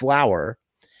into flour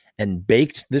and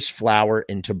baked this flour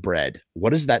into bread.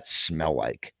 What does that smell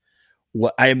like?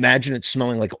 What I imagine it's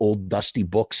smelling like old dusty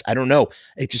books. I don't know.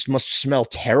 It just must smell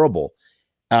terrible.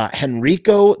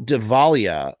 Henrico de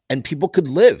Valia, and people could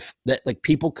live.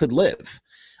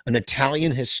 An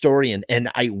Italian historian and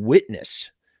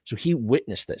eyewitness. So he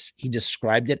witnessed this. He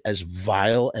described it as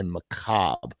vile and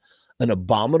macabre, an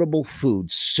abominable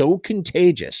food so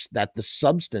contagious that the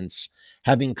substance,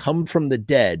 having come from the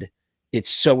dead, it's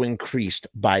so increased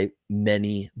by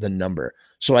many the number.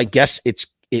 So I guess it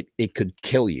could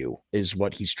kill you, is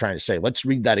what he's trying to say. Let's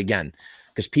read that again,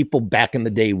 because people back in the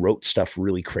day wrote stuff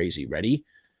really crazy. Ready?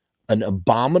 An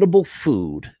abominable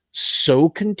food so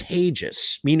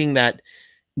contagious, meaning that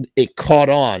it caught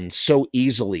on so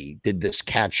easily. Did this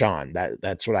catch on?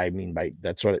 That's what I mean by,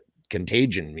 that's what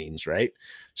contagion means, right?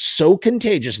 So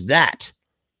contagious that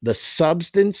the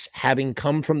substance, having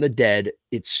come from the dead,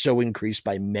 it's so increased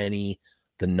by many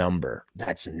the number.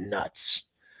 That's nuts.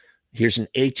 Here's an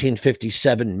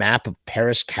 1857 map of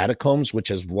Paris catacombs, which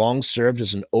has long served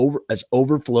as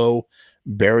overflow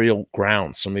burial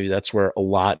grounds. So maybe that's where a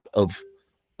lot of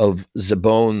the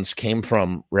bones came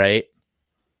from, right?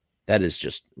 That is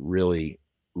just really,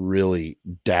 really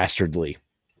dastardly.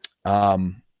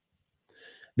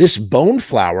 This bone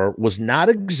flour was not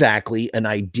exactly an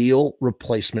ideal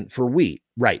replacement for wheat.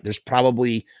 Right. There's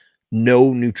probably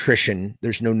no nutrition.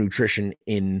 There's no nutrition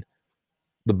in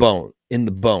the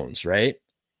bones, right?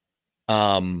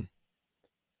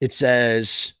 It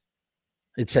says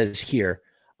here,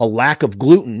 a lack of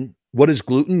gluten. What is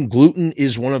gluten? Gluten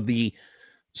is one of the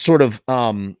sort of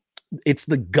it's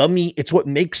the gummy, it's what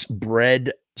makes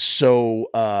bread so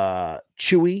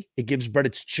chewy. It gives bread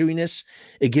its chewiness.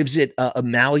 It gives it a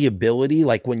malleability,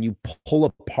 like when you pull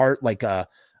apart like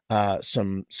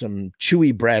some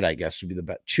chewy bread, I guess would be the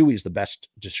best. Chewy is the best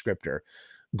descriptor.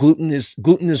 Gluten is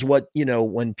what,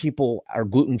 when people are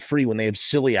gluten free, when they have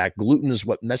celiac, gluten is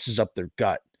what messes up their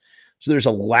gut. So there's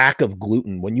a lack of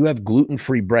gluten. When you have gluten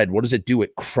free bread, what does it do?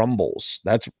 It crumbles.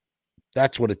 That's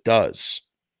what it does.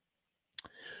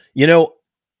 Sharpie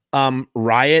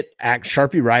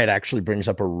Riot actually brings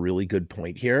up a really good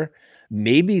point here.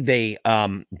 Maybe they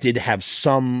did have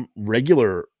some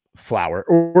regular flour,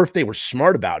 or if they were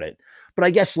smart about it. But I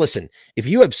guess, listen, if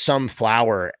you have some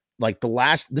flour, like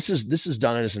this is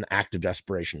done as an act of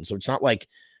desperation. So it's not like,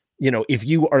 if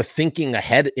you are thinking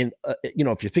ahead if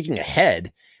you're thinking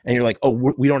ahead and you're like,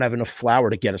 oh, we don't have enough flour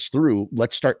to get us through,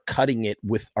 let's start cutting it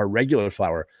with our regular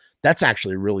flour. That's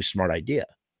actually a really smart idea.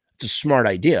 It's a smart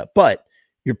idea, but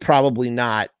you're probably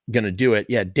not going to do it.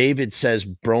 Yeah. David says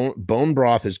bone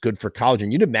broth is good for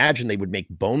collagen. You'd imagine they would make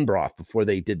bone broth before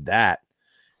they did that.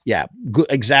 Yeah,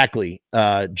 exactly.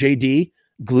 JD,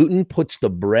 gluten puts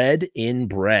the bread in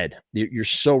bread. You're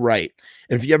so right.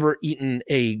 And if you ever eaten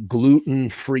a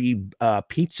gluten-free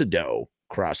pizza dough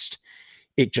crust,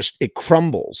 it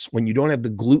crumbles when you don't have the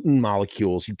gluten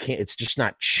molecules. You can't, it's just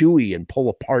not chewy and pull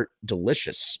apart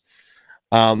delicious.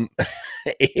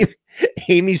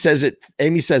 Amy says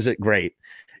it great.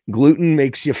 Gluten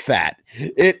makes you fat.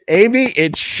 Amy,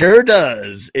 it sure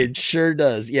does. It sure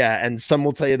does. Yeah. And some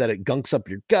will tell you that it gunks up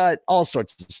your gut, all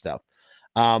sorts of stuff.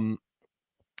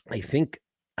 I think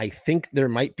there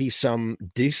might be some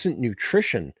decent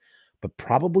nutrition, but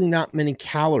probably not many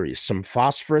calories, some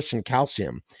phosphorus and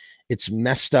calcium. It's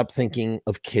messed up thinking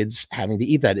of kids having to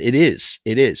eat that. It is.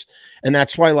 And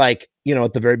that's why, like,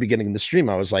 at the very beginning of the stream,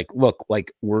 I was like, look,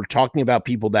 like, we're talking about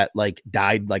people that like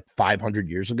died like 500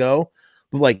 years ago,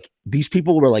 but like these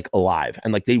people were like alive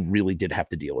and like they really did have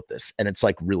to deal with this. And it's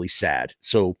like really sad.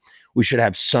 So we should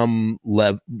have some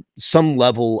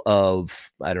level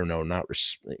of, I don't know, not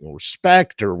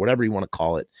respect or whatever you want to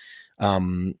call it,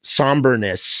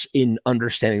 somberness in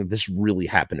understanding that this really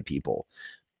happened to people.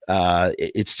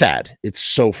 It's sad. It's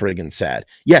so friggin' sad.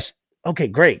 Yes. Okay,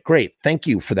 great. Thank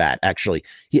you for that. Actually,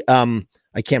 I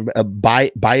can't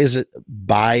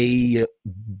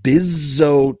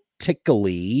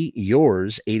Bizotically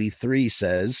yours 83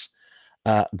 says,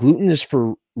 gluten is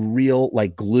for real,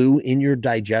 like glue in your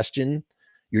digestion.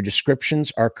 Your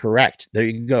descriptions are correct. There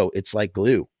you go. It's like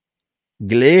glue.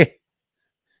 In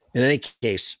any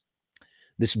case,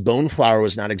 this bone flour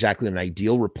was not exactly an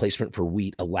ideal replacement for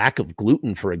wheat. A lack of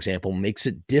gluten, for example, makes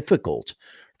it difficult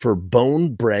for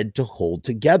bone bread to hold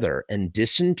together, and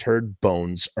disinterred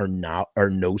bones are no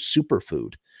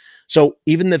superfood. So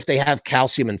even if they have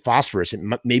calcium and phosphorus,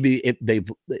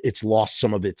 it's lost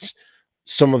some of its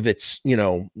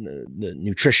the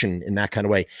nutrition in that kind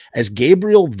of way. As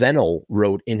Gabriel Venel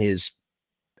wrote in his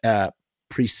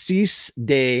Precis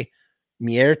de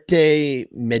Mierte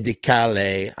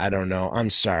Medicale, I don't know, I'm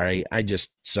sorry, I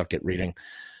just suck at reading.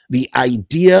 The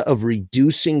idea of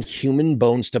reducing human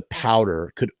bones to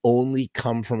powder could only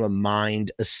come from a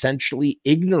mind essentially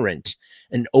ignorant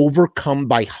and overcome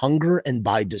by hunger and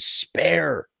by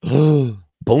despair.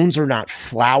 Bones are not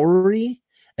floury,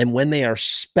 and when they are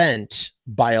spent,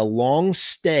 by a long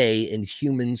stay in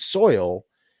human soil,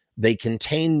 they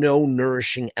contain no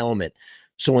nourishing element.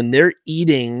 So when they're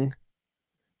eating,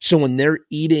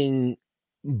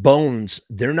 bones,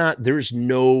 there's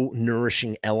no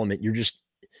nourishing element. You're just,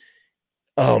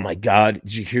 oh my God,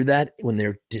 did you hear that? When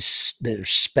they're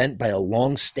spent by a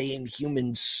long stay in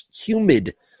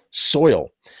humid soil.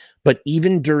 But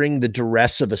even during the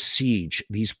duress of a siege,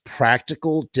 these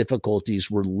practical difficulties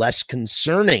were less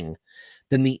concerning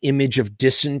than the image of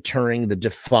disinterring the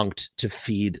defunct to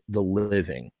feed the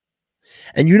living.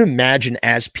 And you'd imagine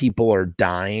as people are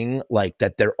dying, like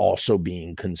that they're also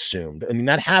being consumed. I mean,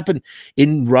 that happened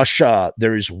in Russia.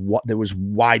 There was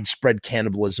widespread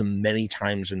cannibalism many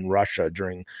times in Russia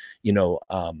during,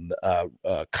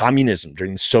 communism,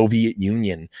 during the Soviet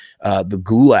Union, the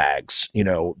gulags.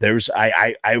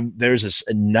 There's this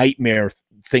a nightmare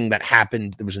thing that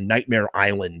happened. There was a nightmare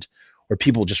island where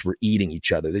people just were eating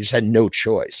each other. They just had no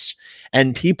choice.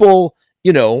 And people,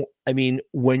 I mean,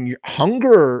 when you're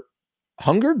hunger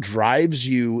drives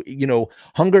you,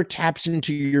 hunger taps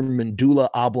into your medulla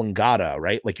oblongata,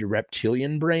 right? Like your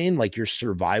reptilian brain, like your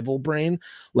survival brain,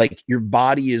 like your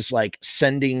body is like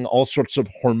sending all sorts of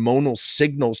hormonal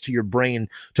signals to your brain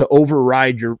to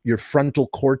override your frontal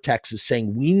cortex is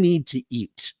saying, we need to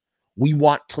eat. We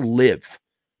want to live.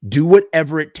 Do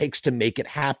whatever it takes to make it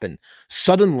happen.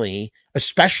 Suddenly,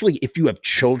 especially if you have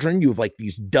children, you have like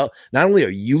these, not only are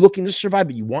you looking to survive,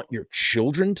 but you want your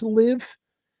children to live.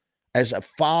 As a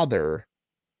father,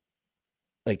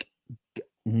 like,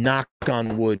 knock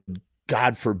on wood,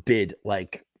 God forbid,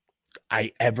 like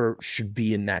I ever should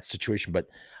be in that situation. But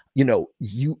you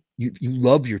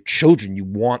love your children, you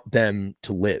want them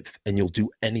to live, and you'll do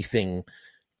anything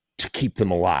to keep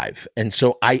them alive. And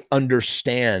so I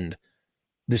understand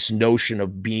this notion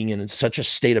of being in such a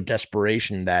state of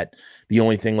desperation that the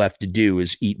only thing left to do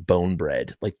is eat bone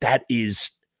bread. Like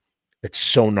it's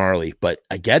so gnarly, but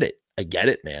I get it,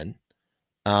 man.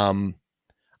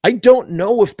 I don't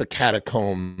know if the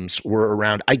catacombs were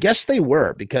around. I guess they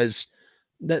were, because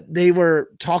they were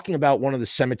talking about one of the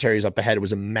cemeteries up ahead. It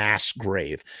was a mass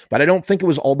grave, but I don't think it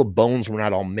was all the bones were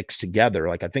not all mixed together.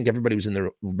 Like I think everybody was in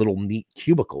their little neat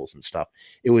cubicles and stuff.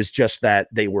 It was just that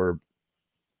they were,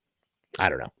 I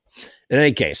don't know. In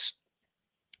any case,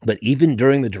 but even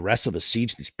during the duress of a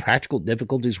siege, these practical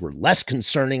difficulties were less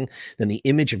concerning than the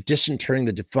image of disinterring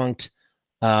the defunct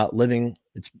living.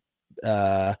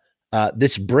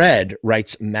 This bread,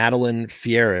 writes Madeline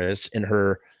Fieres in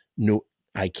her new,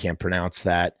 I can't pronounce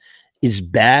that, is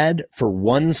bad for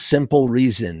one simple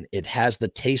reason. It has the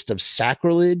taste of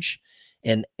sacrilege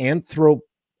and anthropophagy.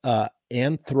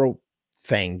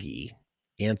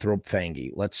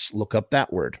 Let's look up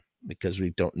that word because we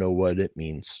don't know what it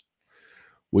means.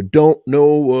 We don't know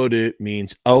what it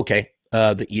means. Okay.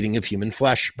 The eating of human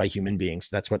flesh by human beings.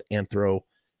 That's what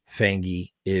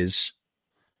anthropophagy is.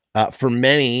 For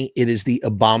many, it is the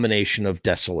abomination of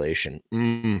desolation.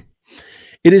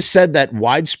 It is said that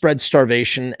widespread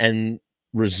starvation and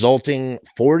resulting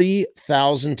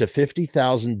 40,000 to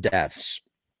 50,000 deaths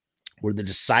were the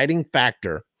deciding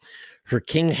factor for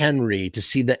King Henry to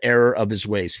see the error of his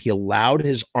ways. He allowed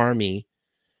his army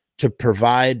to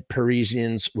provide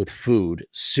Parisians with food.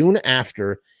 Soon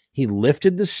after, he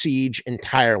lifted the siege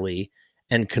entirely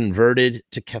and converted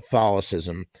to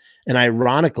Catholicism, and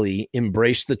ironically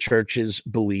embraced the church's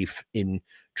belief in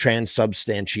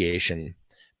transubstantiation.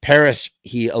 Paris,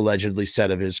 he allegedly said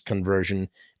of his conversion,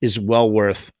 is well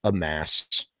worth a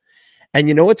mass.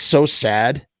 And what's so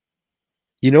sad?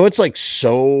 It's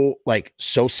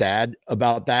so sad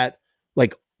about that.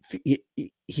 Like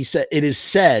he said, it is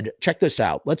said, check this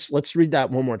out. Let's read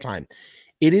that one more time.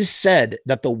 It is said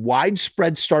that the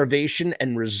widespread starvation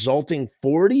and resulting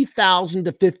 40,000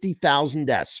 to 50,000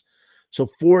 deaths. So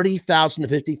 40,000 to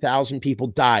 50,000 people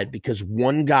died because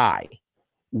one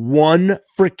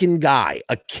freaking guy,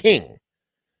 a king,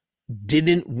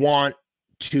 didn't want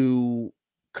to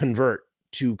convert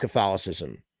to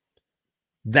Catholicism.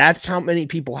 That's how many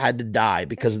people had to die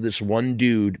because of this one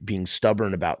dude being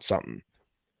stubborn about something.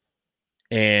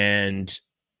 And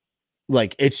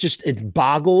like, it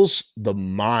boggles the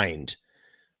mind,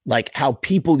 like how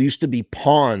people used to be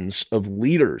pawns of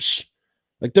leaders.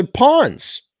 Like they're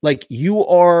pawns. Like you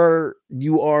are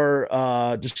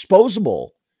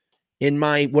disposable in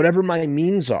my, whatever my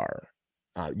means are.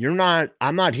 I'm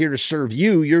not here to serve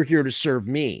you. You're here to serve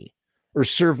me or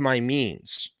serve my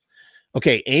means.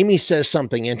 Okay. Amy says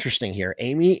something interesting here.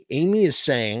 Amy is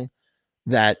saying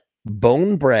that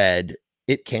bone bread,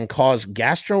 it can cause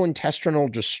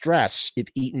gastrointestinal distress if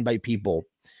eaten by people.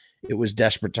 It was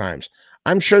desperate times.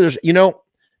 I'm sure there's,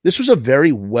 this was a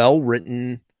very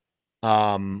well-written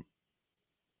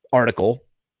article,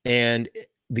 and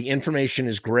the information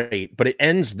is great, but it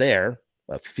ends there.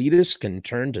 A fetus can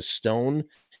turn to stone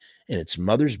in its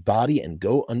mother's body and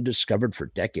go undiscovered for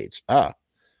decades. Ah,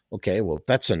 okay. Well,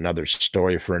 that's another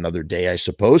story for another day, I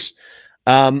suppose.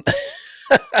 But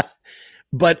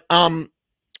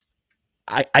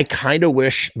I kind of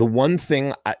wish the one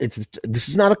thing, this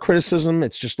is not a criticism.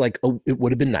 It's just like, oh, it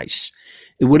would have been nice.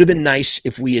 It would have been nice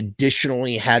if we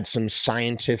additionally had some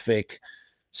scientific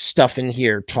stuff in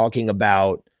here talking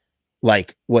about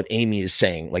like what Amy is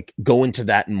saying, like go into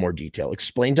that in more detail.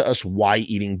 Explain to us why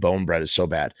eating bone bread is so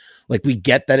bad. Like we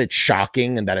get that it's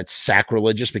shocking and that it's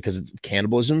sacrilegious because it's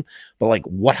cannibalism, but like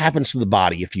what happens to the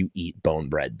body if you eat bone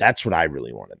bread? That's what I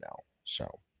really want to know.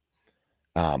 So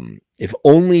if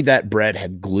only that bread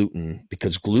had gluten,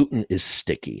 because gluten is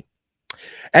sticky.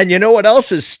 And you know what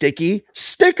else is sticky?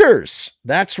 Stickers.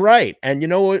 That's right. And you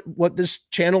know what this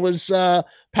channel is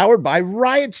powered by?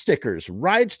 Riot Stickers.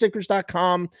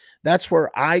 Riotstickers.com. That's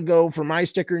where I go for my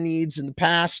sticker needs in the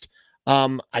past.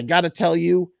 I got to tell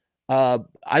you,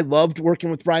 I loved working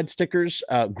with Riot Stickers.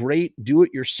 Great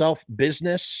do-it-yourself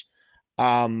business.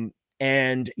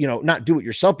 And, you know, not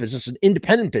do-it-yourself business, an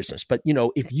independent business. But, you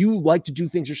know, if you like to do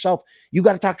things yourself, you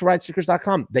got to talk to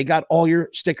riotstickers.com. They got all your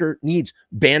sticker needs.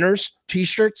 Banners,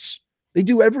 T-shirts, they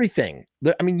do everything.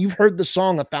 I mean, you've heard the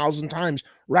song 1,000 times.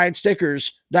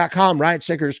 Riotstickers.com, Riot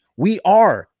Stickers. We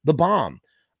are the bomb.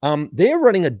 They are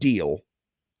running a deal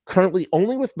currently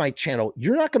only with my channel.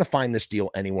 You're not going to find this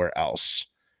deal anywhere else.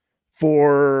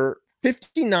 For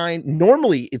 $59,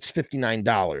 normally it's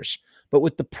 $59. But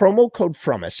with the promo code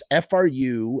FRUMUS,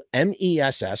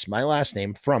 FRUMESS, my last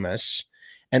name, FRUMUS,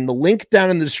 and the link down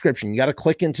in the description, you got to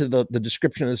click into the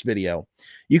description of this video,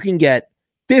 you can get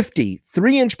 50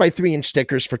 3-inch by 3-inch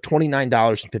stickers for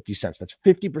 $29.50. That's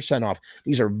 50% off.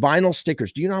 These are vinyl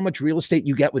stickers. Do you know how much real estate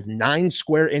you get with 9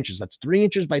 square inches? That's 3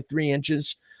 inches by 3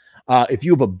 inches. If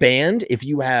you have a band, if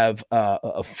you have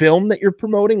a film that you're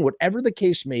promoting, whatever the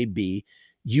case may be,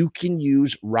 you can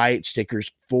use Riot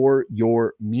Stickers for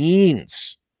your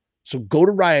means. So go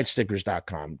to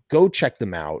riotstickers.com. Go check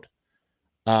them out.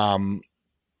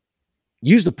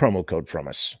 Use the promo code from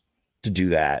us to do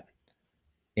that.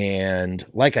 And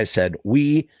like I said,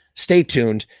 stay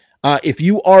tuned. If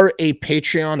you are a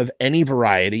Patreon of any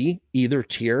variety, either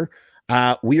tier,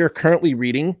 we are currently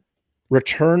reading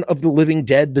Return of the Living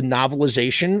Dead, the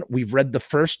novelization. We've read the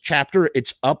first chapter.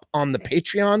 It's up on the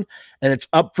Patreon, and it's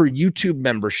up for YouTube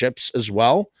memberships as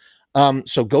well.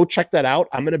 So go check that out.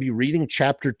 I'm going to be reading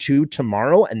chapter 2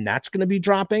 tomorrow, and that's going to be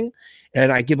dropping.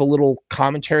 And I give a little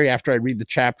commentary after I read the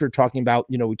chapter, talking about,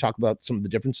 you know, we talk about some of the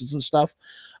differences and stuff.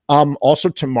 Also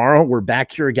tomorrow, we're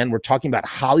back here again. We're talking about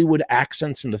Hollywood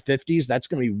accents in the 50s. That's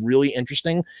going to be really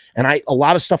interesting. And a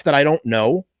lot of stuff that I don't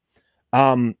know.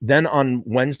 Then on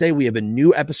Wednesday, we have a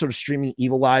new episode of Streaming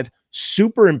Evil Live.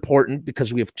 Super important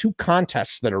because we have 2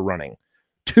 contests that are running.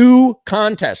 2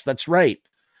 contests. That's right.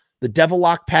 The Devil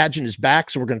Lock pageant is back.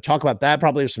 So we're going to talk about that.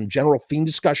 Probably have some general theme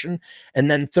discussion. And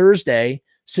then Thursday,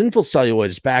 Sinful Celluloid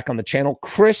is back on the channel.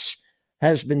 Chris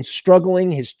has been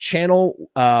struggling. His channel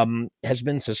has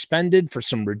been suspended for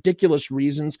some ridiculous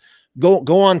reasons.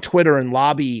 Go on Twitter and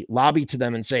lobby to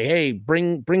them and say, hey,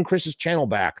 bring Chris's channel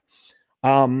back.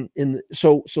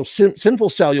 So Sinful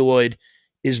Celluloid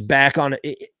is back on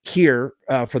here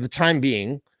for the time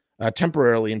being,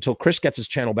 temporarily, until Chris gets his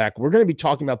channel back. We're going to be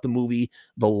talking about the movie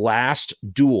The Last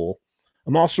Duel.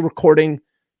 I'm also recording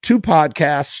 2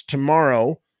 podcasts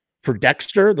tomorrow for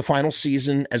Dexter, the final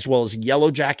season, as well as Yellow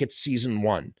Jackets season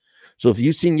 1. So if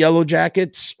you've seen Yellow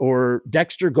Jackets or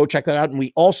Dexter, go check that out. And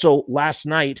we also, last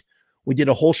night, we did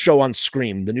a whole show on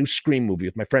Scream, the new Scream movie,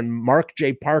 with my friend Mark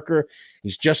J. Parker.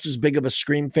 He's just as big of a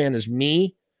Scream fan as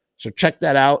me. So check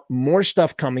that out. More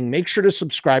stuff coming. Make sure to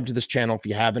subscribe to this channel if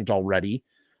you haven't already.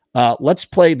 Let's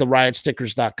play the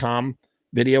riotstickers.com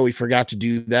video. We forgot to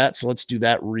do that. So let's do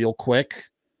that real quick.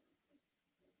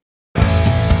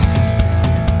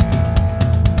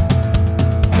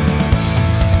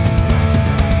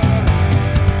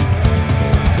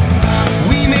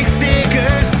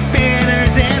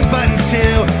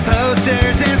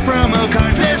 Posters and promo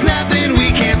cards, there's nothing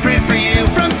we can't print for you.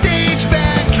 From stage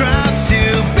backdrops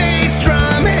to bass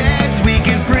drum heads, we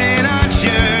can print on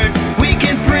shirts, we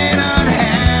can print on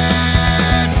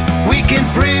hats, we can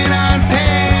print on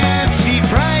pants. Cheap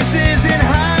prices and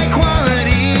high quality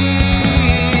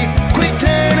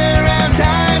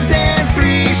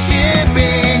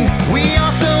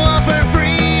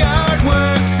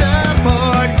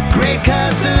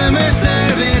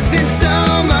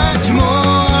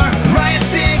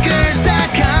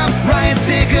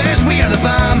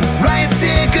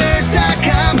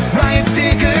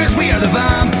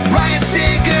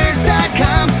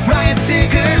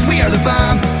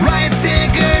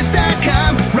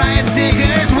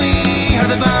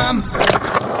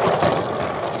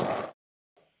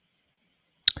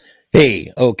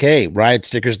Okay.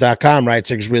 Riotstickers.com. Riot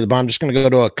Stickers Really the Bomb. I'm just going to go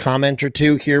to a comment or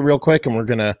two here real quick, and we're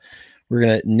gonna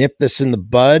nip this in the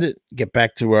bud. Get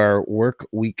back to our work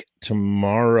week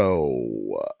tomorrow.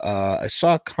 I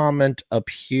saw a comment up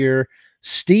here.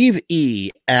 Steve E.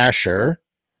 Asher.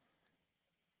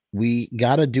 We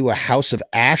got to do a House of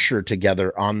Asher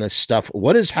together on this stuff.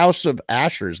 What is House of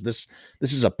Ashers? This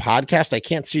is a podcast. I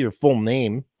can't see your full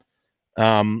name.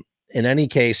 In any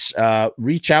case,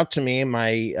 reach out to me.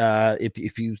 My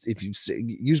if you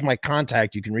use my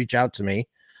contact, you can reach out to me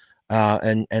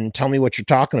and tell me what you're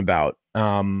talking about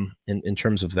in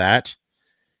terms of that.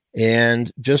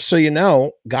 And just so you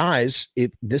know, guys,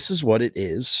 if this is what it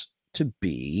is to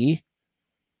be,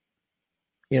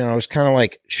 I was kind of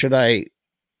like, should I?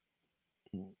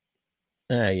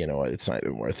 You know what? It's not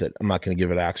even worth it. I'm not going to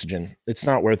give it oxygen. It's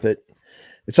not worth it.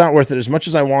 It's not worth it as much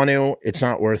as I want to. It's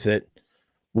not worth it.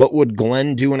 What would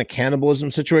Glenn do in a cannibalism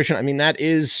situation? I mean, that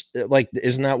is like,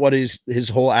 isn't that what his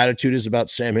whole attitude is about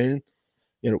Sam?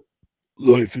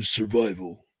 Life is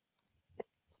survival.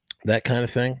 That kind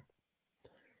of thing.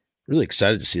 Really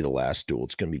excited to see the last duel.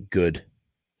 It's going to be good.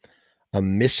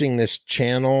 I'm missing this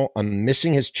channel. I'm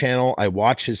missing his channel. I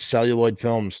watch his celluloid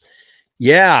films.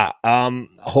 Yeah.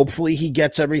 Hopefully he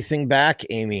gets everything back,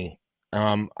 Amy.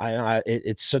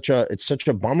 It's such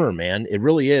a bummer, man. It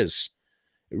really is.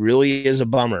 It really is a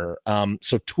bummer.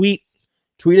 So tweet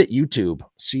at YouTube.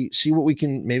 See what we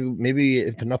can, maybe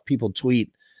if enough people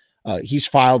tweet. He's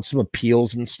filed some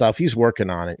appeals and stuff. He's working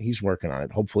on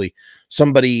it. Hopefully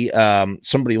somebody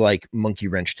like Monkey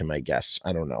wrenched him, I guess.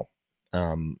 I don't know.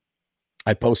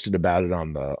 I posted about it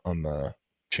on the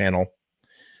channel.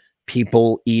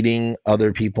 People eating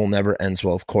other people never ends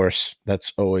well. Of course,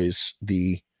 that's always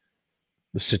the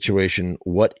situation.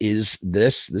 What is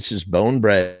this? This is bone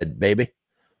bread, baby.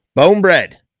 Bone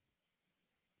bread.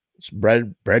 It's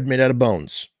bread made out of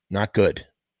bones. Not good.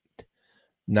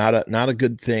 Not a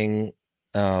good thing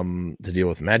to deal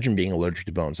with. Imagine being allergic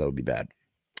to bones. That would be bad.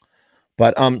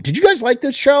 But did you guys like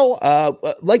this show?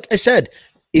 Like I said,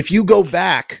 if you go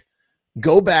back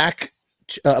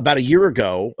about a year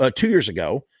ago, 2 years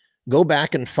ago, go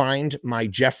back and find my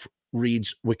Jeff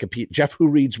Reads Wikipedia. Jeff Who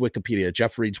Reads Wikipedia.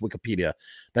 Jeff Reads Wikipedia.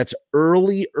 That's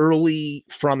early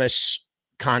from us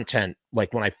content,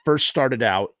 like when I first started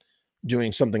out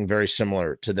doing something very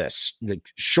similar to this, like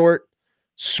short,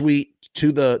 sweet,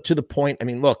 to the point. I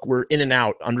mean, look, we're in and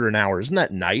out under an hour. Isn't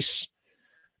that nice?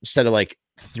 Instead of like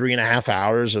 3.5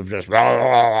 hours of just blah, blah,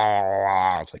 blah,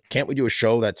 blah. It's like, can't we do a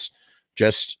show that's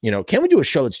just, can't we do a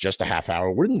show that's just a half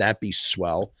hour? Wouldn't that be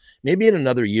swell? Maybe in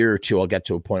another year or two, I'll get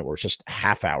to a point where it's just a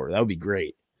half hour. That would be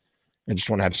great. I just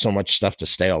want to have so much stuff to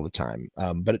stay all the time.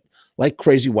 But like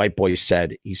Crazy White Boy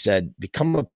said, he said,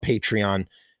 become a Patreon.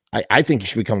 I think you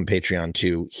should become a Patreon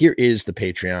too. Here is the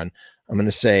Patreon. I'm going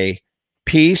to say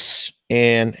peace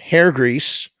and hair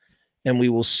grease, and we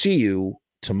will see you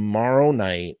tomorrow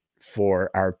night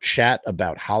for our chat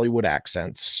about Hollywood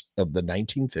accents of the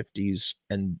 1950s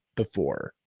and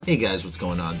before. Hey guys, what's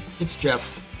going on? It's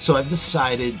Jeff. So I've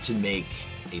decided to make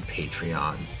a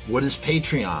Patreon. What is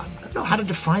Patreon? I don't know how to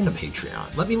define a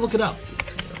Patreon. Let me look it up.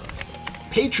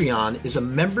 Patreon is a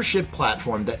membership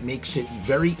platform that makes it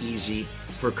very easy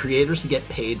for creators to get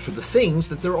paid for the things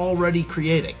that they're already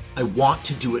creating. I want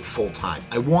to do it full-time.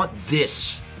 I want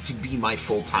this to be my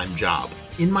full-time job.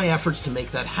 In my efforts to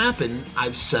make that happen,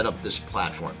 I've set up this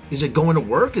platform. Is it going to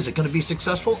work? Is it going to be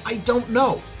successful? I don't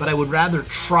know, but I would rather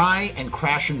try and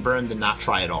crash and burn than not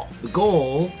try at all. The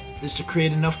goal is to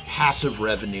create enough passive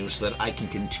revenue so that I can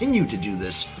continue to do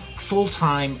this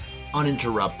full-time,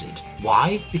 uninterrupted.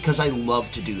 Why? Because I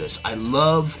love to do this. I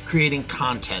love creating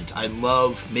content. I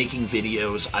love making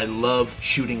videos. I love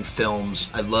shooting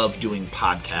films. I love doing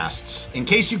podcasts. In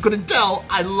case you couldn't tell,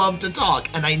 I love to talk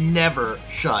and I never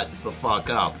shut the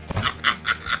fuck up.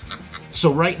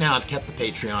 So right now I've kept the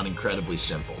Patreon incredibly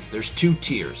simple. There's 2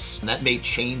 tiers, and that may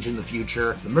change in the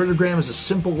future. The Murdergram is a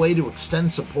simple way to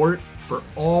extend support for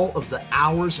all of the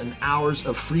hours and hours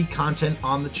of free content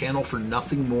on the channel for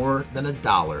nothing more than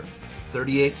 $1.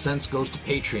 38 cents goes to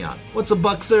Patreon. What's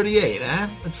 $1.38, eh?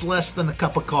 It's less than a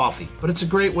cup of coffee, but it's a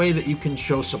great way that you can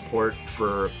show support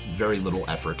for very little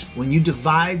effort. When you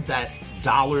divide that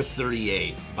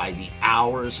 $1.38 by the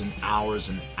hours and hours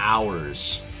and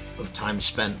hours of time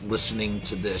spent listening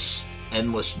to this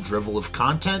endless drivel of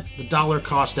content, the dollar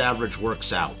cost average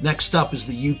works out. Next up is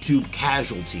the YouTube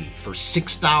casualty for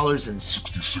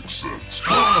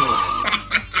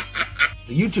 $6.66.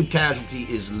 The YouTube casualty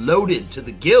is loaded to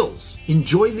the gills.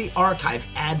 Enjoy the archive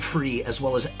ad-free, as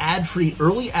well as ad-free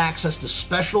early access to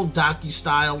special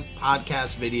docu-style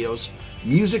podcast videos,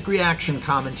 music reaction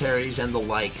commentaries, and the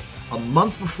like, a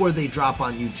month before they drop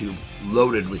on YouTube,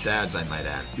 loaded with ads, I might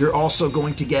add. You're also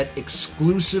going to get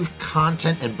exclusive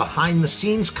content and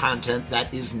behind-the-scenes content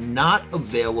that is not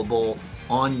available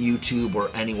on YouTube or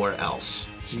anywhere else.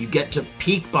 So you get to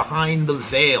peek behind the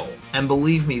veil. And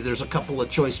believe me, there's a couple of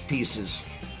choice pieces.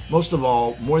 Most of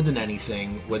all, more than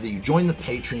anything, whether you join the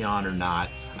Patreon or not,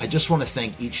 I just want to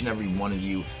thank each and every one of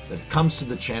you that comes to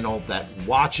the channel, that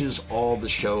watches all the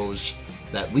shows,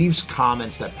 that leaves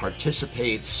comments, that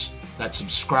participates, that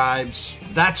subscribes.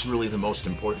 That's really the most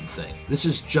important thing. This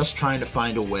is just trying to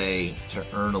find a way to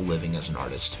earn a living as an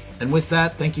artist. And with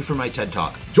that, thank you for my TED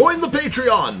Talk. Join the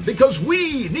Patreon, because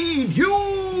we need you!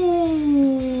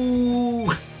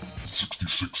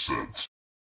 66 cents.